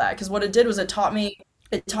doing all that, because what it did was it taught me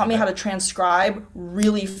how to transcribe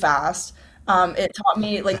really fast. It taught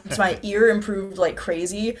me like my ear improved like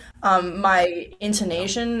crazy. My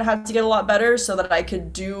intonation had to get a lot better so that I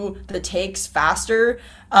could do the takes faster.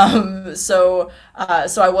 So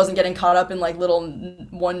I wasn't getting caught up in like little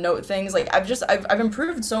one note things. Like I've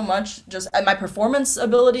improved so much. Just and my performance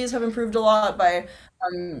abilities have improved a lot by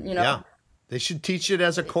you know, Yeah. They should teach it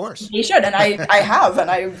as a course. they should, and I have,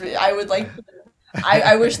 and I would like.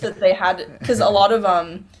 I wish that they had, because a lot of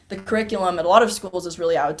the curriculum at a lot of schools is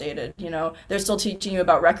really outdated. You know, they're still teaching you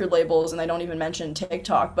about record labels, and they don't even mention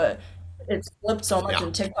TikTok. But it's flipped so much, Yeah.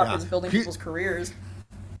 and TikTok Yeah. is building people's careers.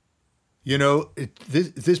 You know,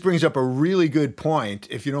 this brings up a really good point.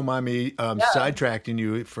 If you don't mind me Yeah, sidetracking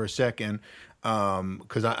you for a second,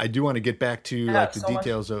 because I do want to get back to yeah, like the so much.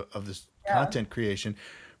 details of this Yeah, content creation,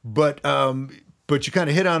 but you kind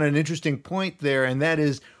of hit on an interesting point there, and that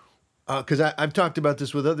is because I've talked about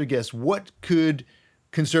this with other guests. What could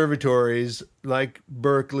conservatories like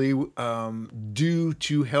Berkeley do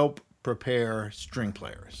to help prepare string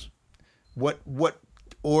players? What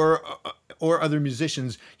or or other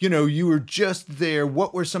musicians? You know, you were just there.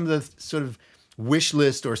 What were some of the sort of wish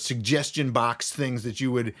list or suggestion box things that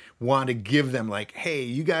you would want to give them? Like, hey,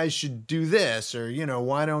 you guys should do this, or you know,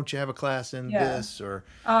 why don't you have a class in yeah. this, or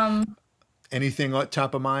Um, anything on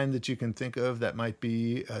top of mind that you can think of that might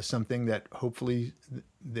be something that hopefully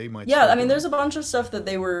they might yeah. I start mean, doing. there's a bunch of stuff that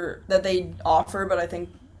they offer, but I think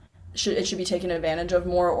it should be taken advantage of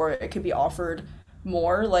more, or it could be offered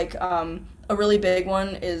more. Like a really big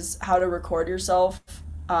one is how to record yourself,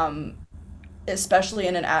 um, especially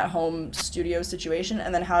in an at-home studio situation,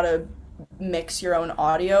 and then how to mix your own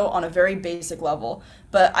audio on a very basic level.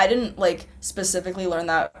 But I didn't like specifically learn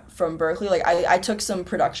that from Berkeley. Like I took some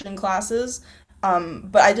production classes,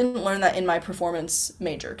 but I didn't learn that in my performance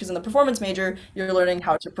major. Because in the performance major, you're learning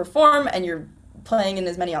how to perform, and you're playing in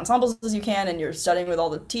as many ensembles as you can, and you're studying with all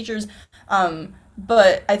the teachers.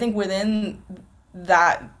 But I think within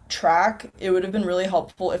that track, it would have been really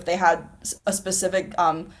helpful if they had a specific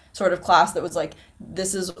sort of class that was like,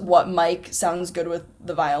 this is what mic sounds good with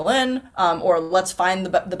the violin, or let's find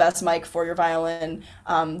the best mic for your violin.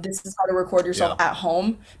 This is how to record yourself Yeah. at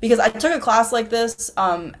home. Because I took a class like this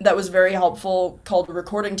that was very helpful called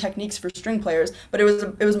Recording Techniques for String Players, but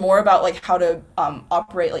it was more about like how to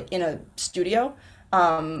operate like in a studio.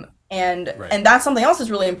 Right. And that's something else that's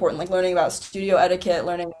really important, like learning about studio etiquette,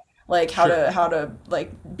 learning like Sure. how to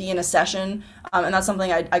like be in a session, and that's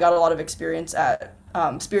something I got a lot of experience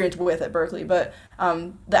with at Berkeley. But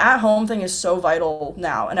the at home thing is so vital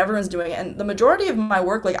now, and everyone's doing it. And the majority of my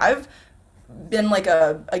work, like I've been like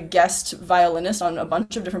a guest violinist on a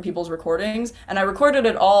bunch of different people's recordings, and I recorded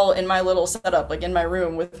it all in my little setup, like in my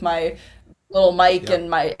room with my little mic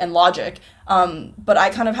Yep. and Logic. But I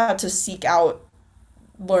kind of had to seek out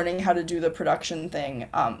learning how to do the production thing,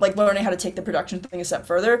 like learning how to take the production thing a step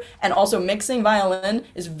further. And also, mixing violin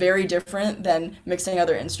is very different than mixing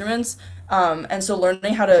other instruments. And so,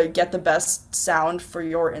 learning how to get the best sound for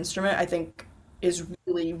your instrument, I think, is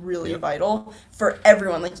really, really Yep. vital for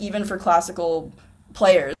everyone, like even for classical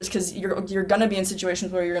players, because you're gonna be in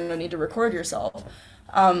situations where you're gonna need to record yourself.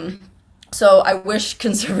 So I wish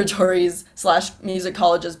conservatories slash music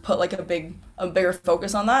colleges put like a bigger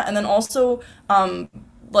focus on that, and then also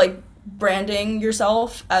like branding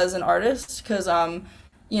yourself as an artist, because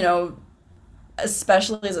you know,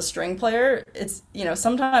 especially as a string player, it's, you know,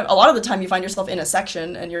 sometimes a lot of the time you find yourself in a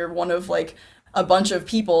section and you're one of like a bunch of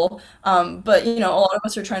people, but you know, a lot of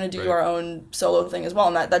us are trying to do Right. our own solo thing as well,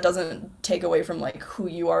 and that doesn't take away from like who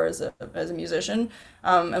you are as a musician.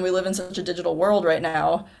 And we live in such a digital world right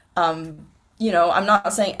now. You know, I'm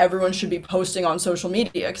not saying everyone should be posting on social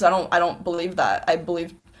media, because I don't believe that. I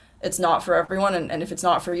believe it's not for everyone, and if it's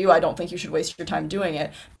not for you, I don't think you should waste your time doing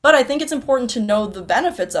it. But I think it's important to know the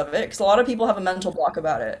benefits of it, because a lot of people have a mental block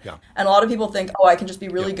about it. Yeah. And a lot of people think, oh, I can just be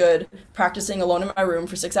really Yep. good practicing alone in my room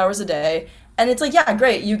for 6 hours a day. And it's like, yeah,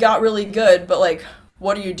 great, you got really good, but like,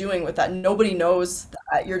 what are you doing with that? Nobody knows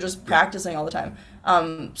that. You're just practicing all the time.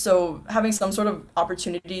 So having some sort of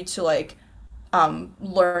opportunity to like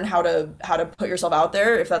learn how to put yourself out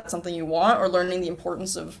there if that's something you want, or learning the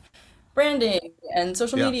importance of branding and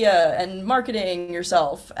social media and marketing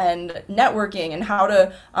yourself and networking, and how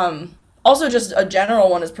to also just a general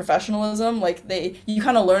one is professionalism. Like you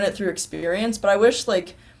kind of learn it through experience, but I wish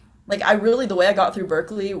like I really, the way I got through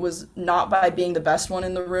Berklee was not by being the best one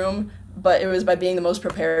in the room, but it was by being the most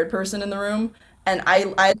prepared person in the room. And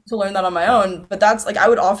I had to learn that on my own, but that's like I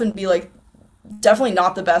would often be like definitely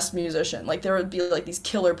not the best musician. Like there would be like these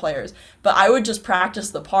killer players, but I would just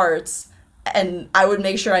practice the parts and I would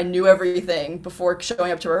make sure I knew everything before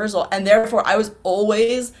showing up to rehearsal. And therefore I was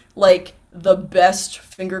always like the best,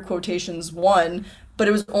 finger quotations, one, but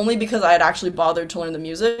it was only because I had actually bothered to learn the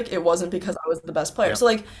music. It wasn't because I was the best player. So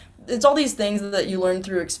like it's all these things that you learn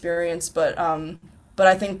through experience, but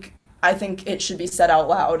I think it should be said out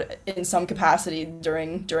loud in some capacity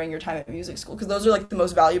during your time at music school, because those are like the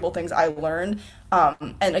most valuable things I learned.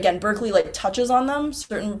 And again, Berklee like touches on them.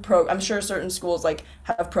 I'm sure certain schools like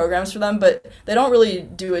have programs for them, but they don't really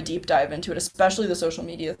do a deep dive into it, especially the social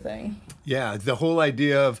media thing. Yeah, the whole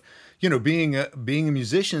idea of being a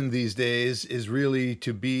musician these days is really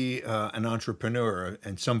to be an entrepreneur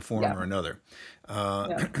in some form or another.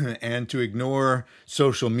 And to ignore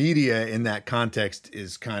social media in that context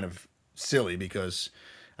is kind of silly, because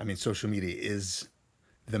I mean social media is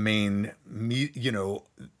the main media,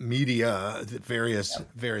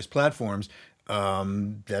 various platforms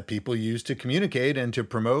that people use to communicate and to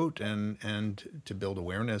promote and to build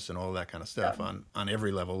awareness and all that kind of stuff on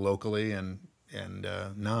every level, locally and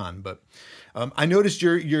non. But I noticed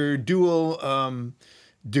your dual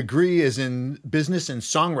degree is in business and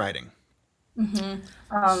songwriting.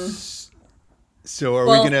 So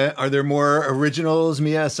are there more originals,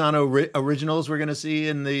 Mia Asano originals we're going to see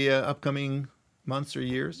in the upcoming months or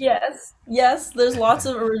years? Yes, there's lots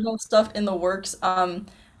of original stuff in the works.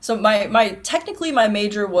 So technically my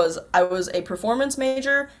major was, I was a performance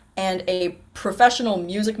major and a professional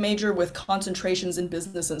music major with concentrations in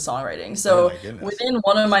business and songwriting. So within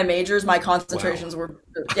one of my majors, my concentrations were,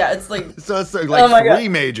 it's like... So it's like three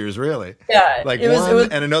majors, really? Yeah. Like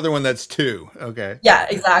one and another one that's two. Okay. Yeah,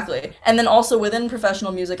 exactly. And then also within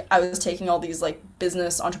professional music, I was taking all these like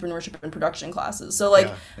business, entrepreneurship, and production classes. So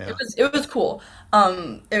like it was cool.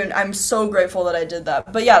 And I'm so grateful that I did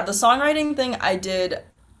that. But yeah, the songwriting thing I did...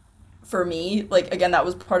 For me, like again, that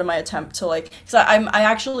was part of my attempt to like, because I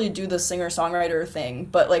actually do the singer-songwriter thing,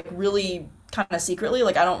 but like really kind of secretly.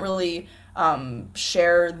 Like I don't really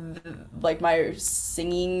share like my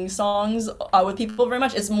singing songs with people very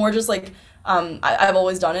much. It's more just like I've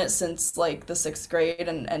always done it since like the 6th grade,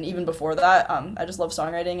 and even before that. I just love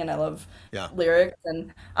songwriting and I love lyrics,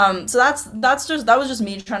 and so that was just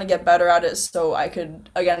me trying to get better at it so I could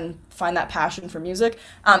again find that passion for music.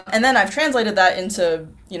 And then I've translated that into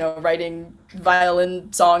writing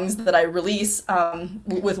violin songs that I release,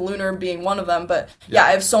 with Lunar being one of them. But I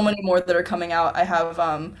have so many more that are coming out. I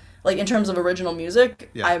have like in terms of original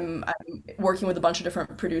music, I'm working with a bunch of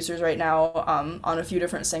different producers right now on a few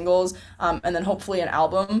different singles, and then hopefully an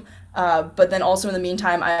album. But then also in the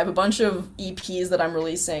meantime, I have a bunch of EPs that I'm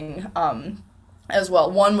releasing as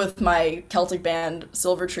well. One with my Celtic band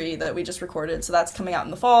Silvertree that we just recorded, so that's coming out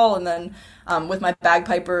in the fall. And then with my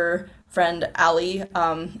bagpiper friend Allie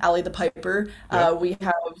the Piper, we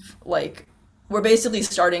have like... We're basically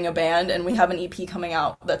starting a band, and we have an EP coming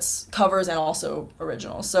out that's covers and also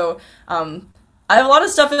original. So I have a lot of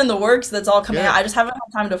stuff in the works that's all coming out. I just haven't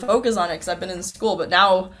had time to focus on it because I've been in school. But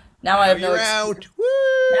now I have no excuse.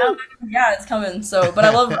 Now, it's coming. So, but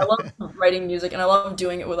I love writing music, and I love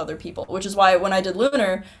doing it with other people, which is why when I did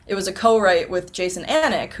Lunar, it was a co-write with Jason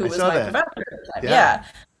Anick, who was my professor at the time.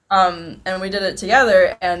 And we did it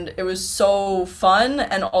together, and it was so fun.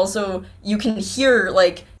 And also, you can hear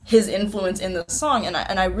like his influence in the song, and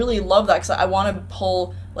I really love that because I want to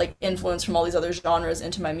pull like influence from all these other genres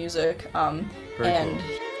into my music, and cool.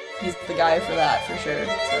 He's the guy for that for sure.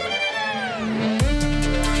 So.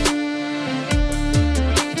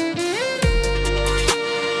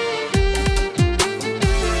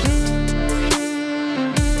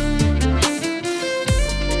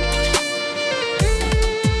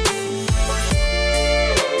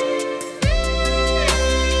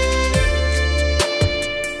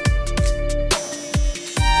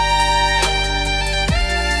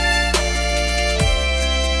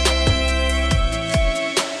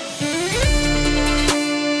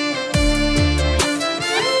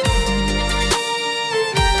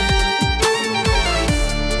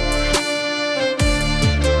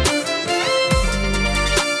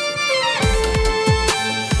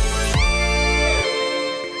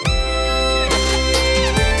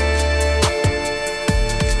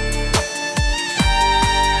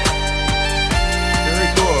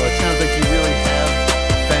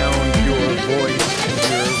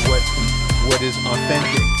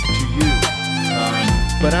 authentic to you.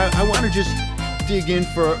 But I want to just dig in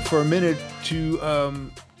for a minute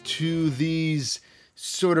to these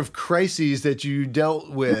sort of crises that you dealt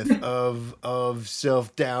with of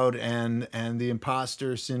self-doubt and the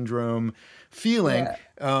imposter syndrome feeling.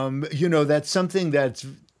 Yeah. That's something that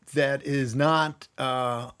is not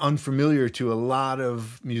unfamiliar to a lot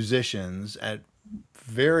of musicians at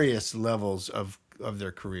various levels of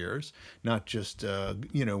their careers, not just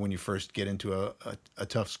when you first get into a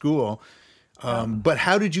tough school. But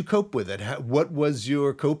how did you cope with it? What was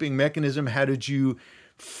your coping mechanism? How do you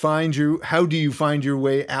find your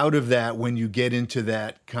way out of that when you get into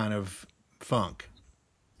that kind of funk?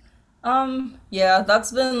 Yeah,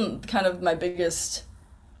 that's been kind of my biggest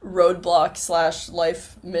roadblock slash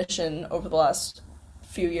life mission over the last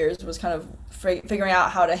few years was kind of figuring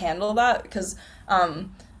out how to handle that because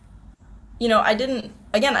I didn't,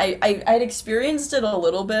 again, I'd experienced it a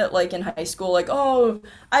little bit, like in high school, like, oh,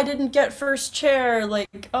 I didn't get first chair,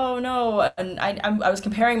 like, oh no, and I was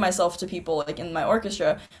comparing myself to people, like, in my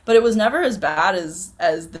orchestra, but it was never as bad as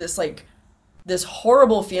this, like, this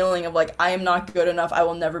horrible feeling of, like, I am not good enough, I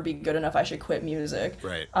will never be good enough, I should quit music.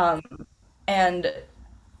 Right.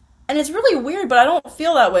 And it's really weird, but I don't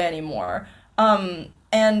feel that way anymore. And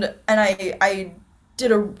I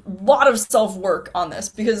did a lot of self work on this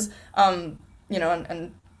because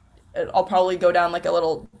and I'll probably go down like a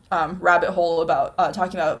little rabbit hole about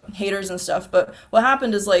talking about haters and stuff. But what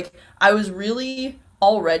happened is like I was really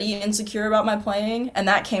already insecure about my playing, and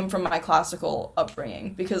that came from my classical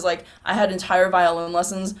upbringing because like I had entire violin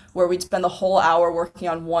lessons where we'd spend the whole hour working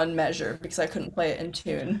on one measure because I couldn't play it in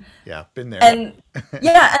tune. Yeah, been there. And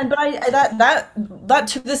yeah, and but that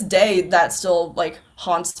to this day that still like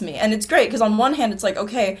haunts me. And it's great because on one hand it's like,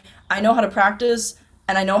 okay, I know how to practice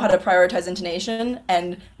and I know how to prioritize intonation,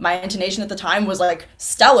 and my intonation at the time was like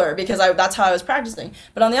stellar because that's how I was practicing.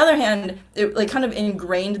 But on the other hand, it like kind of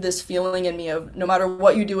ingrained this feeling in me of no matter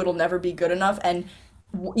what you do, it'll never be good enough, and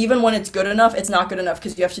even when it's good enough, it's not good enough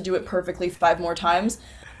because you have to do it perfectly 5 more times.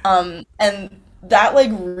 And that like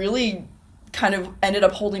really kind of ended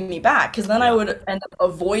up holding me back because then I would end up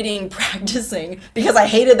avoiding practicing because I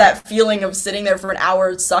hated that feeling of sitting there for an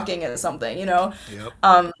hour sucking at something,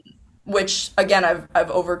 Yep. Which again I've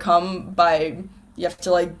overcome by you have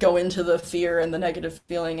to like go into the fear and the negative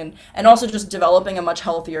feeling and also just developing a much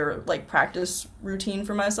healthier like practice routine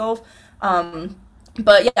for myself.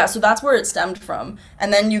 But yeah, so that's where it stemmed from.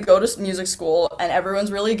 And then you go to music school and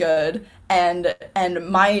everyone's really good and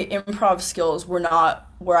my improv skills were not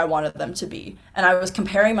where I wanted them to be. And I was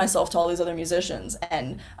comparing myself to all these other musicians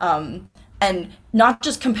and not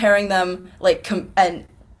just comparing them like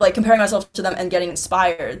comparing myself to them and getting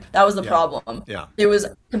inspired. That was the problem. Yeah. It was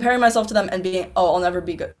comparing myself to them and being, oh, I'll never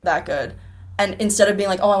be that good. And instead of being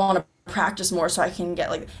like, oh, I want to practice more so I can get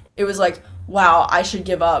like, it was like, wow, I should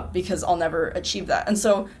give up because I'll never achieve that. And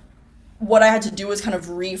so what I had to do was kind of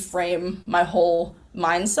reframe my whole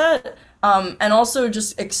mindset, and also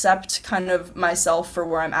just accept kind of myself for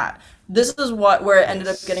where I'm at. This is where it ended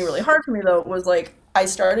up getting really hard for me though, was like, I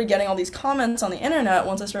started getting all these comments on the internet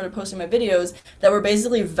once I started posting my videos that were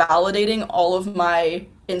basically validating all of my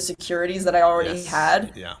insecurities that I already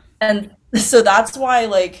had. Yeah. And so that's why,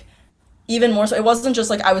 like, even more so, it wasn't just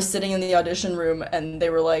like I was sitting in the audition room and they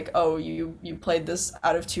were like, oh, you played this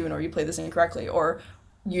out of tune or you played this incorrectly or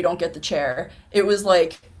you don't get the chair. It was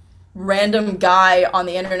like random guy on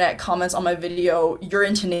the internet comments on my video, your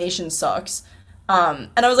intonation sucks. And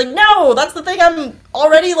I was like, no, that's the thing I'm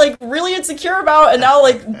already like really insecure about. And now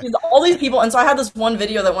like all these people. And so I had this one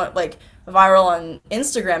video that went like viral on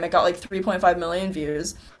Instagram. It got like 3.5 million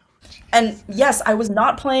views. And yes, I was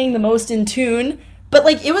not playing the most in tune, but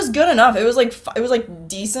like it was good enough. It was like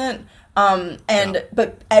decent.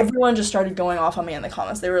 But everyone just started going off on me in the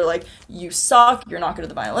comments. They were like, you suck, you're not good at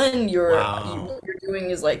the violin, what you're doing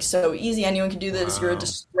is like so easy, anyone can do this, you're a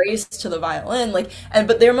disgrace to the violin,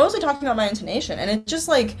 but they were mostly talking about my intonation, and it just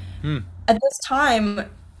like at this time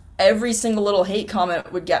every single little hate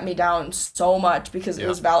comment would get me down so much because it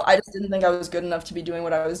was I just didn't think I was good enough to be doing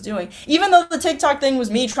what I was doing, even though the TikTok thing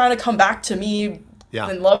was me trying to come back to me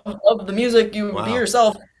and love the music, you be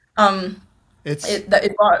yourself.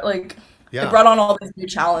 It brought it brought on all these new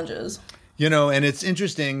challenges. And it's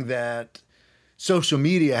interesting that social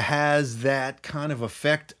media has that kind of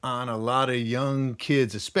effect on a lot of young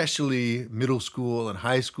kids, especially middle school and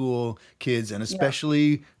high school kids, and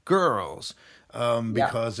especially girls,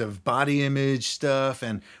 because of body image stuff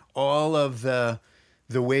and all of the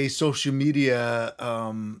way social media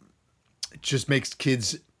just makes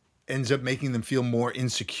kids ends up making them feel more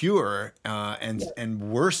insecure and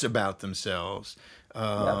worse about themselves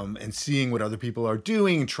and seeing what other people are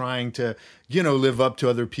doing, trying to, live up to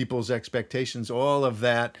other people's expectations, all of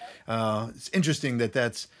that. It's interesting that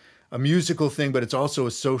that's a musical thing, but it's also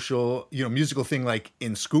a social, musical thing like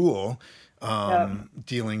in school,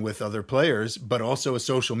 dealing with other players, but also a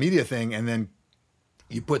social media thing. And then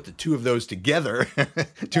you put the two of those together,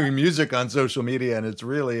 doing music on social media, and it's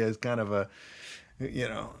really is kind of a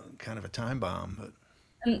time bomb. But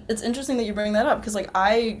and it's interesting that you bring that up because like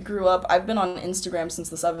I've been on Instagram since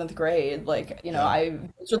the seventh grade. Like,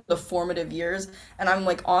 those are the formative years, and I'm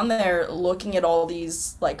like on there looking at all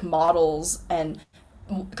these like models and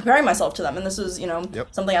comparing myself to them. And this is,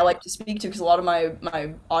 something I like to speak to because a lot of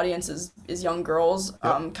my audience is young girls,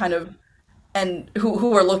 kind of, and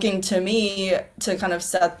who are looking to me to kind of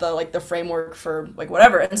set the framework for like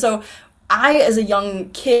whatever. And so I, as a young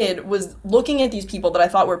kid, was looking at these people that I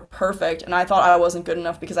thought were perfect, and I thought I wasn't good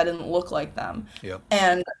enough because I didn't look like them. Yep.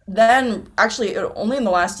 And then, actually, only in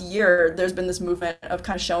the last year, there's been this movement of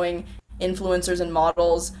kind of showing influencers and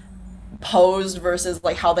models posed versus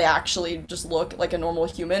like how they actually just look like a normal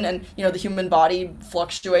human. And the human body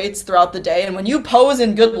fluctuates throughout the day, and when you pose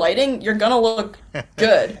in good lighting, you're gonna look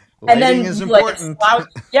good. And then is you, important.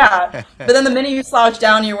 Slouch, but then the minute you slouch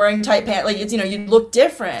down and you're wearing tight pants, like it's you look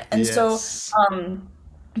different. And yes.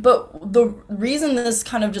 but the reason this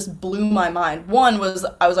kind of just blew my mind, one was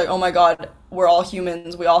I was like, oh my God, we're all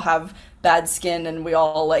humans, we all have bad skin, and we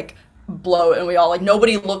all like bloat, and we all like,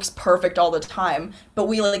 nobody looks perfect all the time, but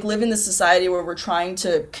we like live in this society where we're trying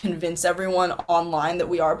to convince everyone online that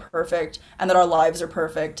we are perfect and that our lives are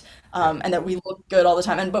perfect, and that we look good all the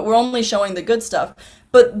time, but we're only showing the good stuff.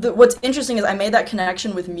 But what's interesting is I made that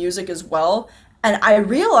connection with music as well, and I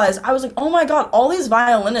realized, I was like, oh my God, all these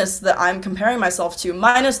violinists that I'm comparing myself to,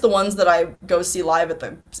 minus the ones that I go see live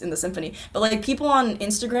in the symphony, but like people on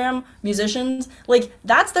Instagram, musicians, like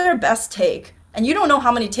that's their best take. And you don't know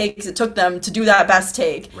how many takes it took them to do that best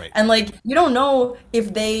take. Right. And like, you don't know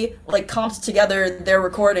if they like comped together their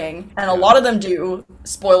recording, and a lot of them do,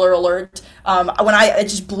 spoiler alert. It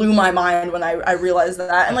just blew my mind when I realized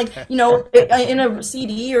that. And like, in a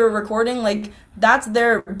CD or a recording, like that's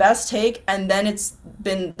their best take, and then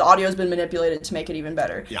the audio's been manipulated to make it even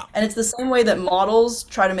better. Yeah. And it's the same way that models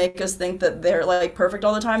try to make us think that they're like perfect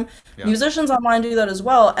all the time. Yeah. Musicians online do that as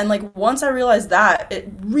well. And like once I realized that, it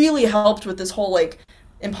really helped with this whole like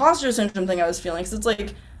imposter syndrome thing I was feeling. Because it's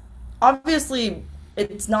like, obviously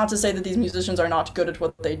it's not to say that these musicians are not good at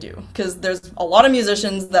what they do, because there's a lot of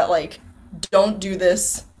musicians that like don't do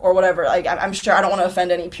this or whatever. Like I'm sure, I don't want to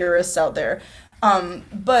offend any purists out there.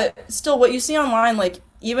 But still, what you see online, like,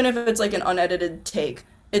 even if it's like an unedited take,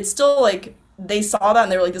 it's still like they saw that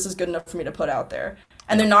and they were like, this is good enough for me to put out there.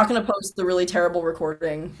 And they're not going to post the really terrible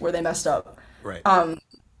recording where they messed up. Right.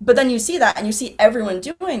 But then you see that and you see everyone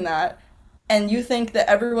doing that, and you think that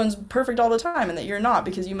everyone's perfect all the time and that you're not,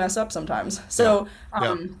 because you mess up sometimes. So,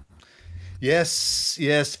 Yes.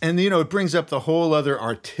 And, it brings up the whole other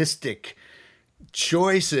artistic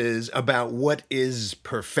choices about what is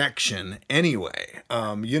perfection anyway.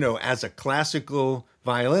 As a classical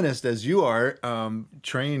violinist, as you are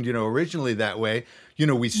trained, originally that way,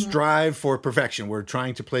 we strive for perfection. We're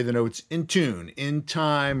trying to play the notes in tune, in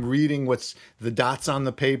time, reading what's the dots on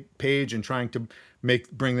the page and trying to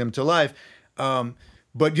bring them to life.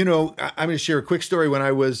 But, I'm going to share a quick story. When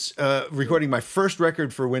I was recording my first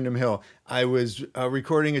record for Windham Hill, I was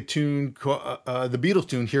recording a tune, the Beatles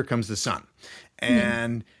tune, Here Comes the Sun.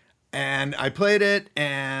 And I played it,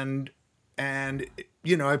 and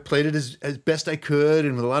I played it as best I could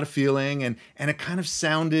and with a lot of feeling, and it kind of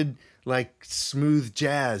sounded like smooth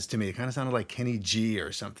jazz to me. It kind of sounded like Kenny G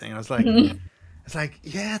or something. I was like,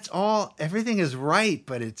 yeah, everything is right,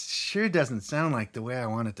 but it sure doesn't sound like the way I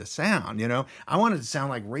want it to sound. I want it to sound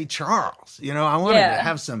like Ray Charles. I wanted to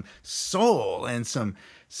have some soul and some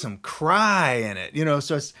cry in it,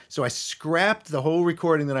 so I scrapped the whole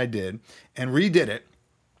recording that I did and redid it,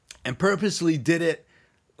 and purposely did it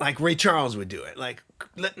like Ray Charles would do it, like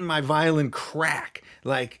letting my violin crack,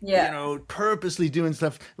 like, purposely doing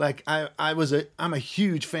stuff. Like I'm a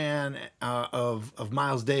huge fan of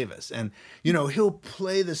Miles Davis, and, he'll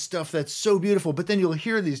play this stuff that's so beautiful, but then you'll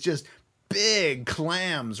hear these just big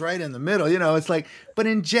clams right in the middle, it's like, but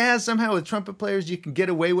in jazz, somehow with trumpet players, you can get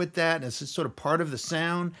away with that. And it's just sort of part of the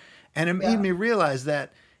sound. And it made me realize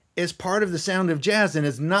that it's part of the sound of jazz, and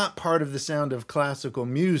it's not part of the sound of classical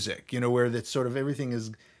music, where that sort of everything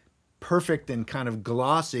is perfect and kind of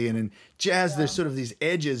glossy. And in jazz, there's sort of these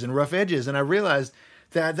edges and rough edges. And I realized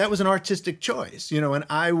that was an artistic choice, and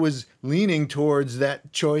I was leaning towards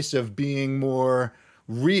that choice of being more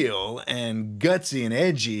real and gutsy and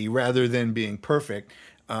edgy rather than being perfect.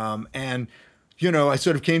 And I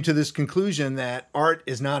sort of came to this conclusion that art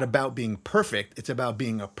is not about being perfect. It's about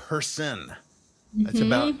being a person. It's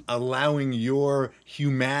about allowing your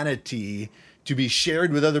humanity to be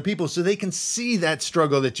shared with other people so they can see that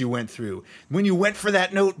struggle that you went through. When you went for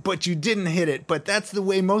that note, but you didn't hit it. But that's the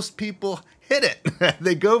way most people hit it.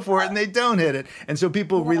 They go for it and they don't hit it. And so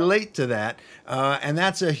people relate to that. And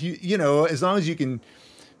that's as long as you can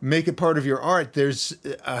make it part of your art, there's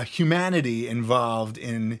a humanity involved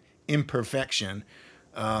in imperfection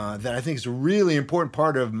that I think is a really important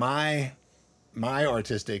part of my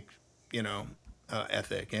artistic,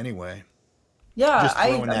 ethic anyway. Yeah, just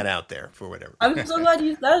throwing that out there for whatever. I'm so glad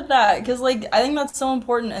you said that because I think that's so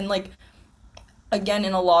important. And again,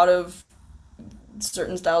 in a lot of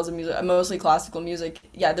certain styles of music, mostly classical music,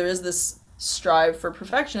 there is this strive for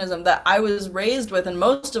perfectionism that I was raised with, and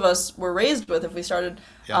most of us were raised with if we started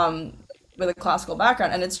with a classical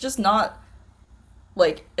background, and it's just not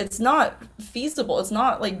it's not feasible. It's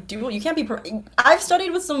not doable. You can't be. I've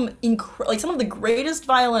studied with some some of the greatest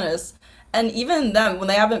violinists. And even them, when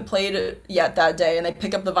they haven't played it yet that day and they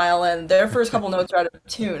pick up the violin, their first couple notes are out of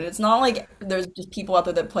tune. It's not like there's just people out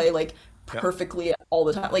there that play perfectly all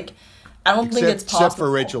the time. I don't think it's possible. Except for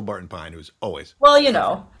Rachel Barton Pine, who's always. Well,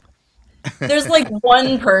 there's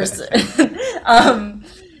one person.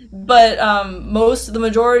 But the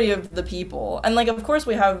majority of the people, and of course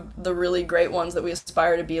we have the really great ones that we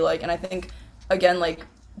aspire to be like. And I think, again,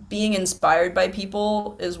 being inspired by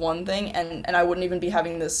people is one thing. And I wouldn't even be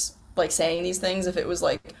having this saying these things if it was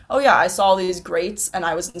oh yeah, I saw these greats and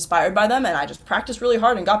I was inspired by them and I just practiced really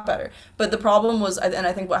hard and got better. But the problem was, and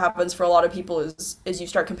I think what happens for a lot of people is you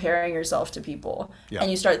start comparing yourself to people and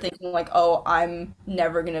you start thinking oh, I'm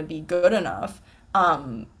never gonna be good enough.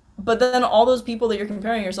 But then all those people that you're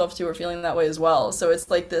comparing yourself to are feeling that way as well. So it's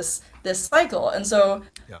this cycle. And so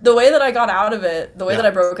the way that I got out of it, the way that I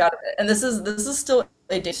broke out of it, and this is still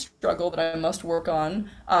a day struggle that I must work on,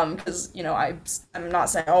 because I'm not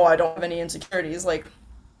saying I don't have any insecurities,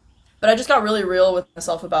 but I just got really real with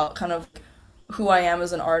myself about kind of who I am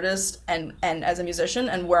as an artist and as a musician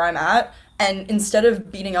and where I'm at. And instead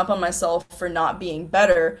of beating up on myself for not being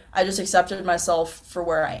better, I just accepted myself for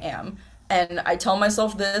where I am. And I tell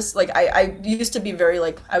myself this, I used to be very,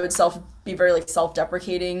 I would be very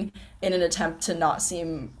self-deprecating in an attempt to not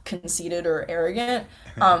seem conceited or arrogant.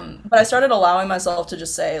 But I started allowing myself to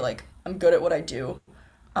just say, I'm good at what I do.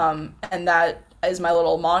 And that is my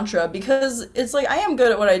little mantra, because it's I am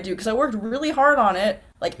good at what I do because I worked really hard on it.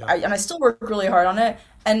 And I still work really hard on it.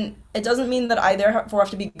 And it doesn't mean that I therefore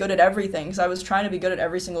have to be good at everything, because I was trying to be good at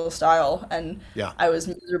every single style and I was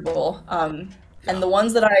miserable. And the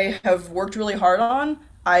ones that I have worked really hard on,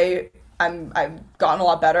 I've gotten a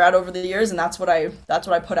lot better at over the years, and that's what I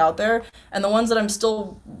put out there. And the ones that I'm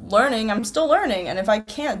still learning. And if I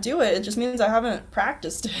can't do it, it just means I haven't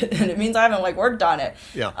practiced it, and it means I haven't worked on it.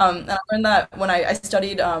 And I learned that when I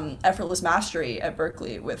studied effortless mastery at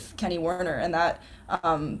Berklee with Kenny Werner, and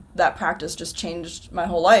that practice just changed my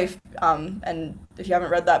whole life. And if you haven't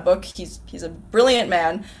read that book, he's a brilliant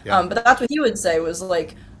man. But that's what he would say was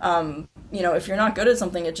if you're not good at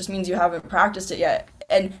something, it just means you haven't practiced it yet.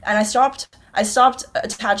 And I stopped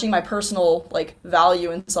attaching my personal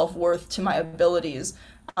value and self-worth to my abilities.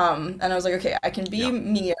 And I was okay, I can be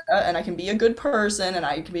Mia, and I can be a good person, and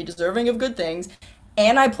I can be deserving of good things,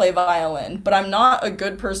 and I play violin, but I'm not a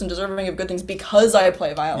good person deserving of good things because I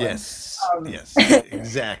play violin. Yes,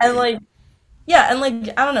 exactly. And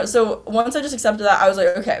I don't know. So once I just accepted that, I was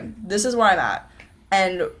okay, this is where I'm at.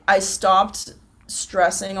 And I stopped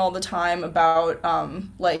stressing all the time about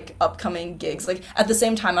upcoming gigs. At the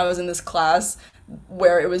same time, I was in this class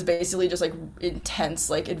where it was basically just intense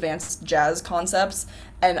advanced jazz concepts,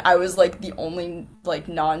 and I was the only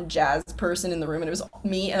non-jazz person in the room, and it was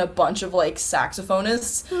me and a bunch of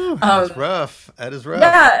saxophonists. That's rough. That is rough.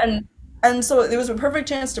 Yeah, and so it was a perfect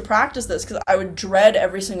chance to practice this, because I would dread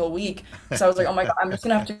every single week, because I was oh my god, I'm just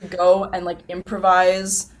gonna have to go and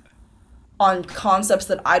improvise on concepts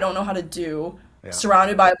that I don't know how to do,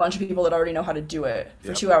 surrounded by a bunch of people that already know how to do it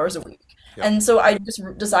for 2 hours a week. And so I just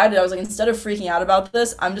decided, I was instead of freaking out about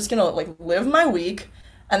this, I'm just gonna live my week,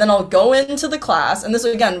 and then I'll go into the class. And this,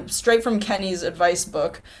 again, straight from Kenny's advice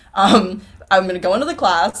book. I'm gonna go into the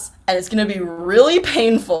class, and it's gonna be really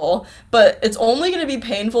painful, but it's only gonna be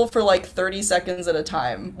painful for 30 seconds at a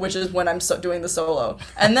time, which is when I'm doing the solo.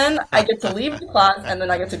 And then I get to leave the class, and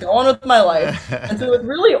then I get to go on with my life. And so it's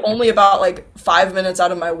really only about 5 minutes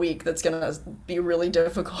out of my week that's gonna be really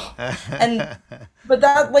difficult. But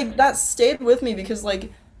that stayed with me, because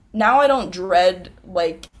now I don't dread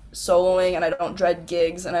soloing, and I don't dread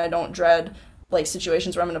gigs, and I don't dread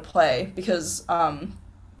situations where I'm gonna play, because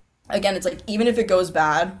again, it's like even if it goes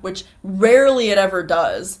bad, which rarely it ever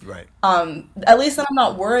does, Right. at least then I'm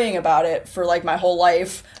not worrying about it for like my whole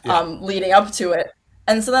life leading up to it.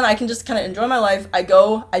 And so then I can just kind of enjoy my life. I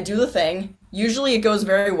go, I do the thing. Usually it goes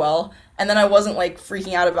very well. And then I wasn't like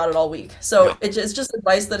freaking out about it all week. So it's just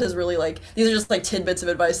advice that has really like, these are just like tidbits of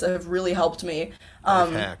advice that have really helped me.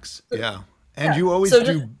 Hacks. Yeah. And you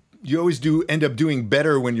always do end up doing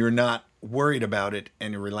better when you're not worried about it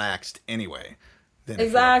and you're relaxed anyway.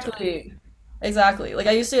 Exactly. Like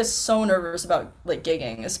I used to get so nervous about like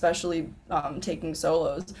gigging, especially taking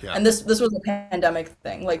solos. Yeah. And this was a pandemic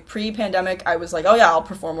thing. Like pre-pandemic, I was like, oh yeah, I'll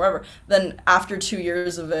perform wherever. Then after 2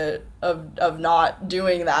 years of it of not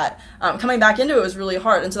doing that, coming back into it was really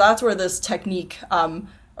hard. And so that's where this technique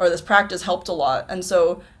or this practice helped a lot. And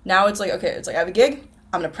so now it's like, okay, it's like I have a gig,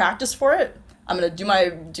 I'm gonna practice for it. I'm gonna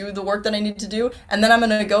do the work that I need to do, and then I'm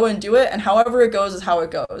gonna go and do it, and however it goes is how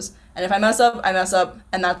it goes. And if I mess up, I mess up,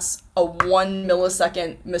 and that's a 1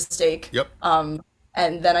 millisecond mistake. Yep.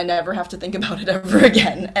 And then I never have to think about it ever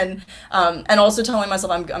again. And also telling myself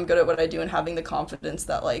I'm good at what I do and having the confidence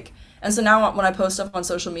that like. And so now when I post stuff on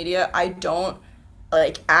social media, I don't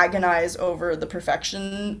like agonize over the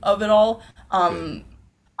perfection of it all.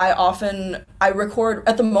 I record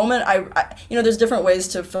at the moment. I there's different ways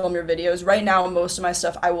to film your videos. Right now, most of my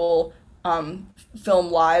stuff I will film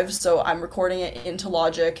live, so I'm recording it into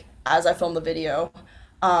Logic as I film the video.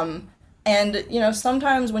 And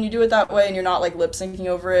sometimes when you do it that way and you're not like lip syncing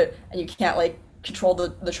over it and you can't like control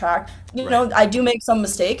the track, I do make some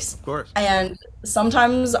mistakes. Of course. And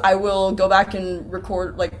sometimes I will go back and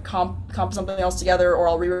record like comp something else together, or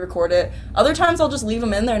I'll re-record it. Other times I'll just leave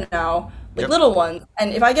them in there now. Like little ones.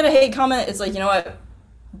 And if I get a hate comment, it's like, you know what?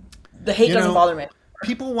 The hate doesn't bother me.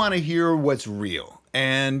 People want to hear what's real.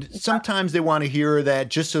 And sometimes they want to hear that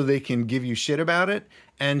just so they can give you shit about it.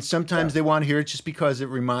 And sometimes they want to hear it just because it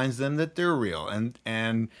reminds them that they're real.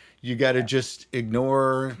 And you got to just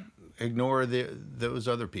ignore those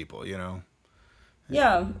other people,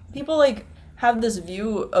 Yeah. People like have this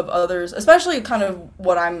view of others, especially kind of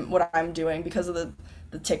what I'm doing because of the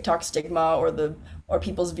TikTok stigma or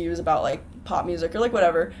people's views about like pop music or like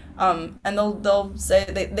whatever, and they'll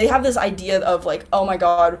say they have this idea of like, oh my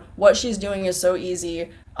god, what she's doing is so easy,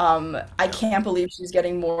 I can't believe she's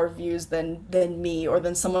getting more views than me or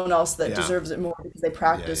than someone else that deserves it more because they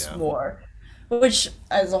practice more, which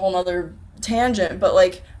is a whole nother tangent. But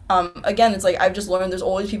like again, it's like I've just learned there's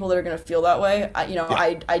always people that are going to feel that way.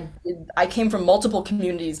 I came from multiple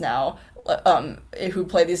communities now who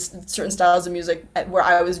play these certain styles of music where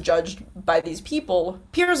I was judged by these people,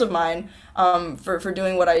 peers of mine, for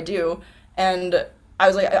doing what I do. And I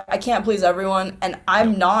was like, I can't please everyone, and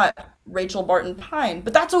I'm not Rachel Barton Pine,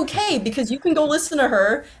 but that's okay because you can go listen to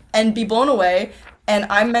her and be blown away. And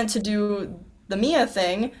I'm meant to do the Mia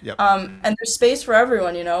thing, and there's space for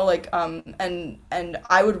everyone, like, and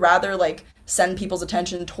I would rather like send people's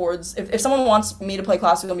attention towards if someone wants me to play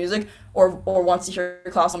classical music or wants to hear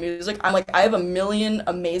classical music, I'm like, I have a million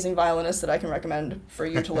amazing violinists that I can recommend for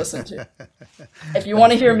you to listen to. If you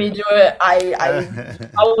want to hear me do it, I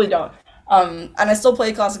probably don't. And I still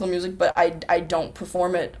play classical music, but I don't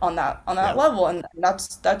perform it on that level, and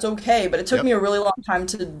that's okay. But it took me a really long time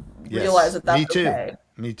to realize that that's okay.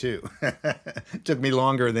 Me too. It took me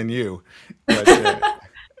longer than you. But,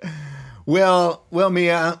 well,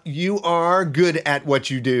 Mia, you are good at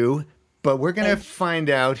what you do, but we're going to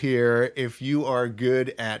find out here if you are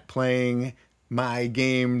good at playing my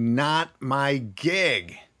game, Not My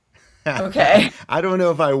Gig. Okay. I don't know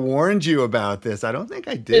if I warned you about this. I don't think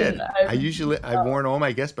I did. I warn all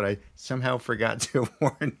my guests, but I somehow forgot to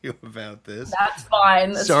warn you about this. That's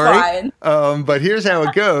fine. Sorry. But here's how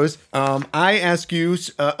it goes. I ask you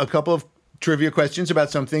a couple of trivia questions about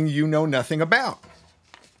something you know nothing about,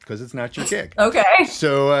 because it's not your gig. Okay.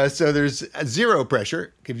 So there's zero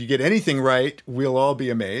pressure. If you get anything right, we'll all be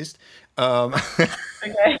amazed.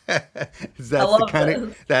 Okay.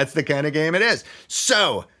 That's the kind of game it is.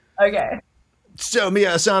 So. Okay. So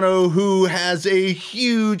Mia Asano, who has a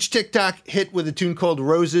huge TikTok hit with a tune called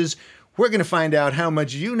Roses, we're going to find out how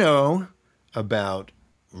much you know about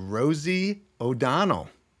Rosie O'Donnell.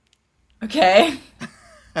 Okay.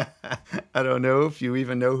 I don't know if you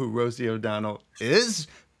even know who Rosie O'Donnell is,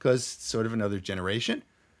 because it's sort of another generation.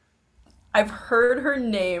 I've heard her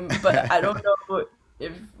name, but I don't know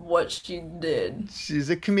what she did.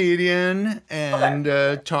 She's a comedian and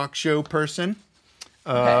a talk show person.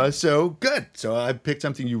 So good. So I picked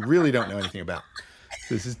something you really don't know anything about.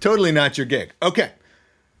 This is totally not your gig. Okay.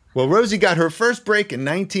 Well, Rosie got her first break in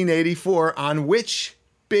 1984 on which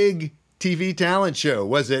big TV talent show?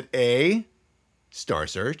 Was it A, Star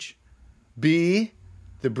Search, B,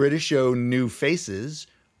 the British show New Faces,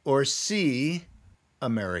 or C,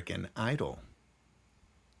 American Idol?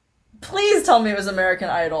 Please tell me it was American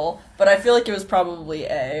Idol, but I feel like it was probably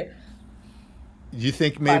A. You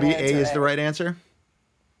think maybe A is the right answer?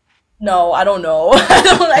 No, I don't know. I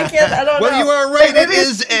don't know. Well, you are right. It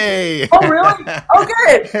is A. Oh, really? Oh,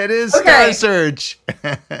 good. It is Star Search.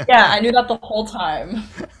 Yeah, I knew that the whole time.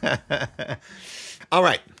 All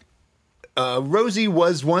right. Rosie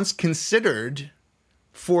was once considered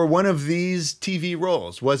for one of these TV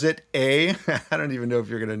roles. Was it A? I don't even know if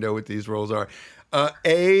you're going to know what these roles are.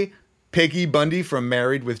 A, Peggy Bundy from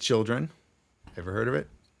Married with Children. Ever heard of it?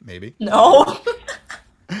 Maybe. No.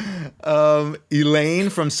 Elaine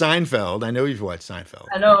from Seinfeld. I know you've watched Seinfeld.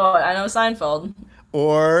 I know Seinfeld.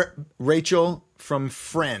 Or Rachel from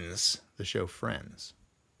Friends, the show Friends.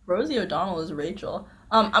 Rosie O'Donnell is Rachel.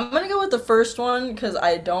 I'm gonna go with the first one because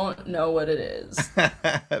I don't know what it is.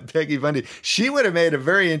 Peggy Bundy. She would have made a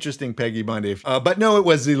very interesting Peggy Bundy. But no, it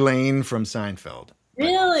was Elaine from Seinfeld.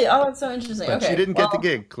 Really? Oh, that's so interesting. But okay, she didn't get the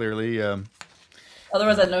gig, clearly.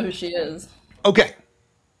 Otherwise, I'd know who she is. Okay.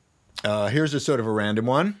 Here's a sort of a random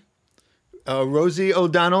one. Rosie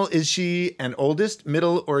O'Donnell, is she an oldest,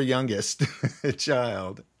 middle, or youngest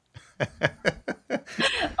child?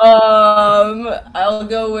 I'll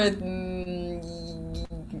go with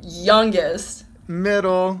youngest.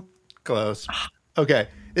 Middle. Close. Okay.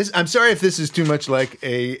 I'm sorry if this is too much like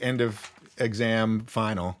a end of exam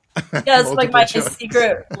final. Yeah, it's like my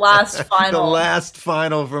secret last final. The last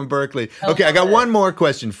final from Berkeley. Okay, I got one more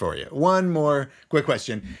question for you. One more quick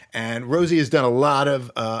question. And Rosie has done a lot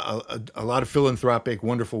of philanthropic,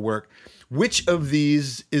 wonderful work. Which of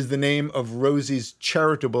these is the name of Rosie's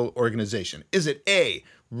charitable organization? Is it A,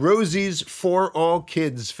 Rosie's For All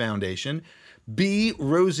Kids Foundation, B,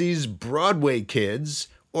 Rosie's Broadway Kids,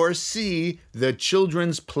 or C, the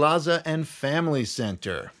Children's Plaza and Family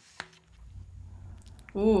Center?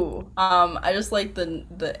 Ooh, I just like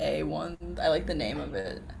the A one. I like the name of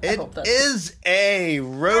it. It is A,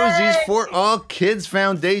 Rosie's For All Kids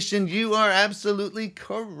Foundation. You are absolutely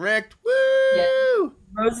correct. Woo! Yeah.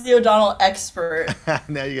 Rosie O'Donnell expert.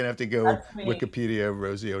 Now you're gonna have to go Wikipedia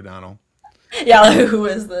Rosie O'Donnell. Yeah, like, who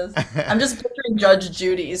is this? I'm just picturing Judge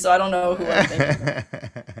Judy, so I don't know who I'm thinking.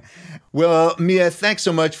 Well, Mia, thanks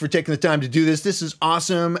so much for taking the time to do this. This is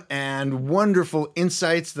awesome and wonderful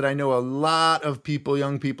insights that I know a lot of people,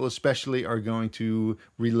 young people especially, are going to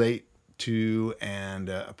relate to and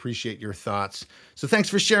appreciate your thoughts. So thanks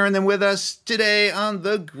for sharing them with us today on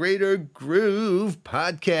the Greater Groove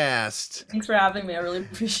podcast. Thanks for having me. I really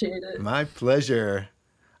appreciate it. My pleasure.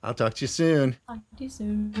 I'll talk to you soon. Talk to you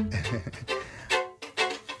soon.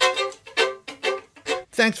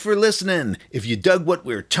 Thanks for listening. If you dug what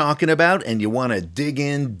we're talking about and you want to dig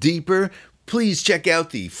in deeper, please check out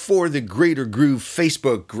the For the Greater Groove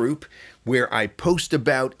Facebook group, where I post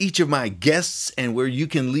about each of my guests and where you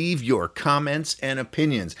can leave your comments and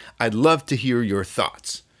opinions. I'd love to hear your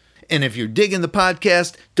thoughts. And if you're digging the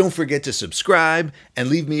podcast, don't forget to subscribe and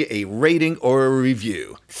leave me a rating or a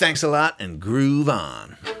review. Thanks a lot and groove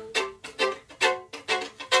on.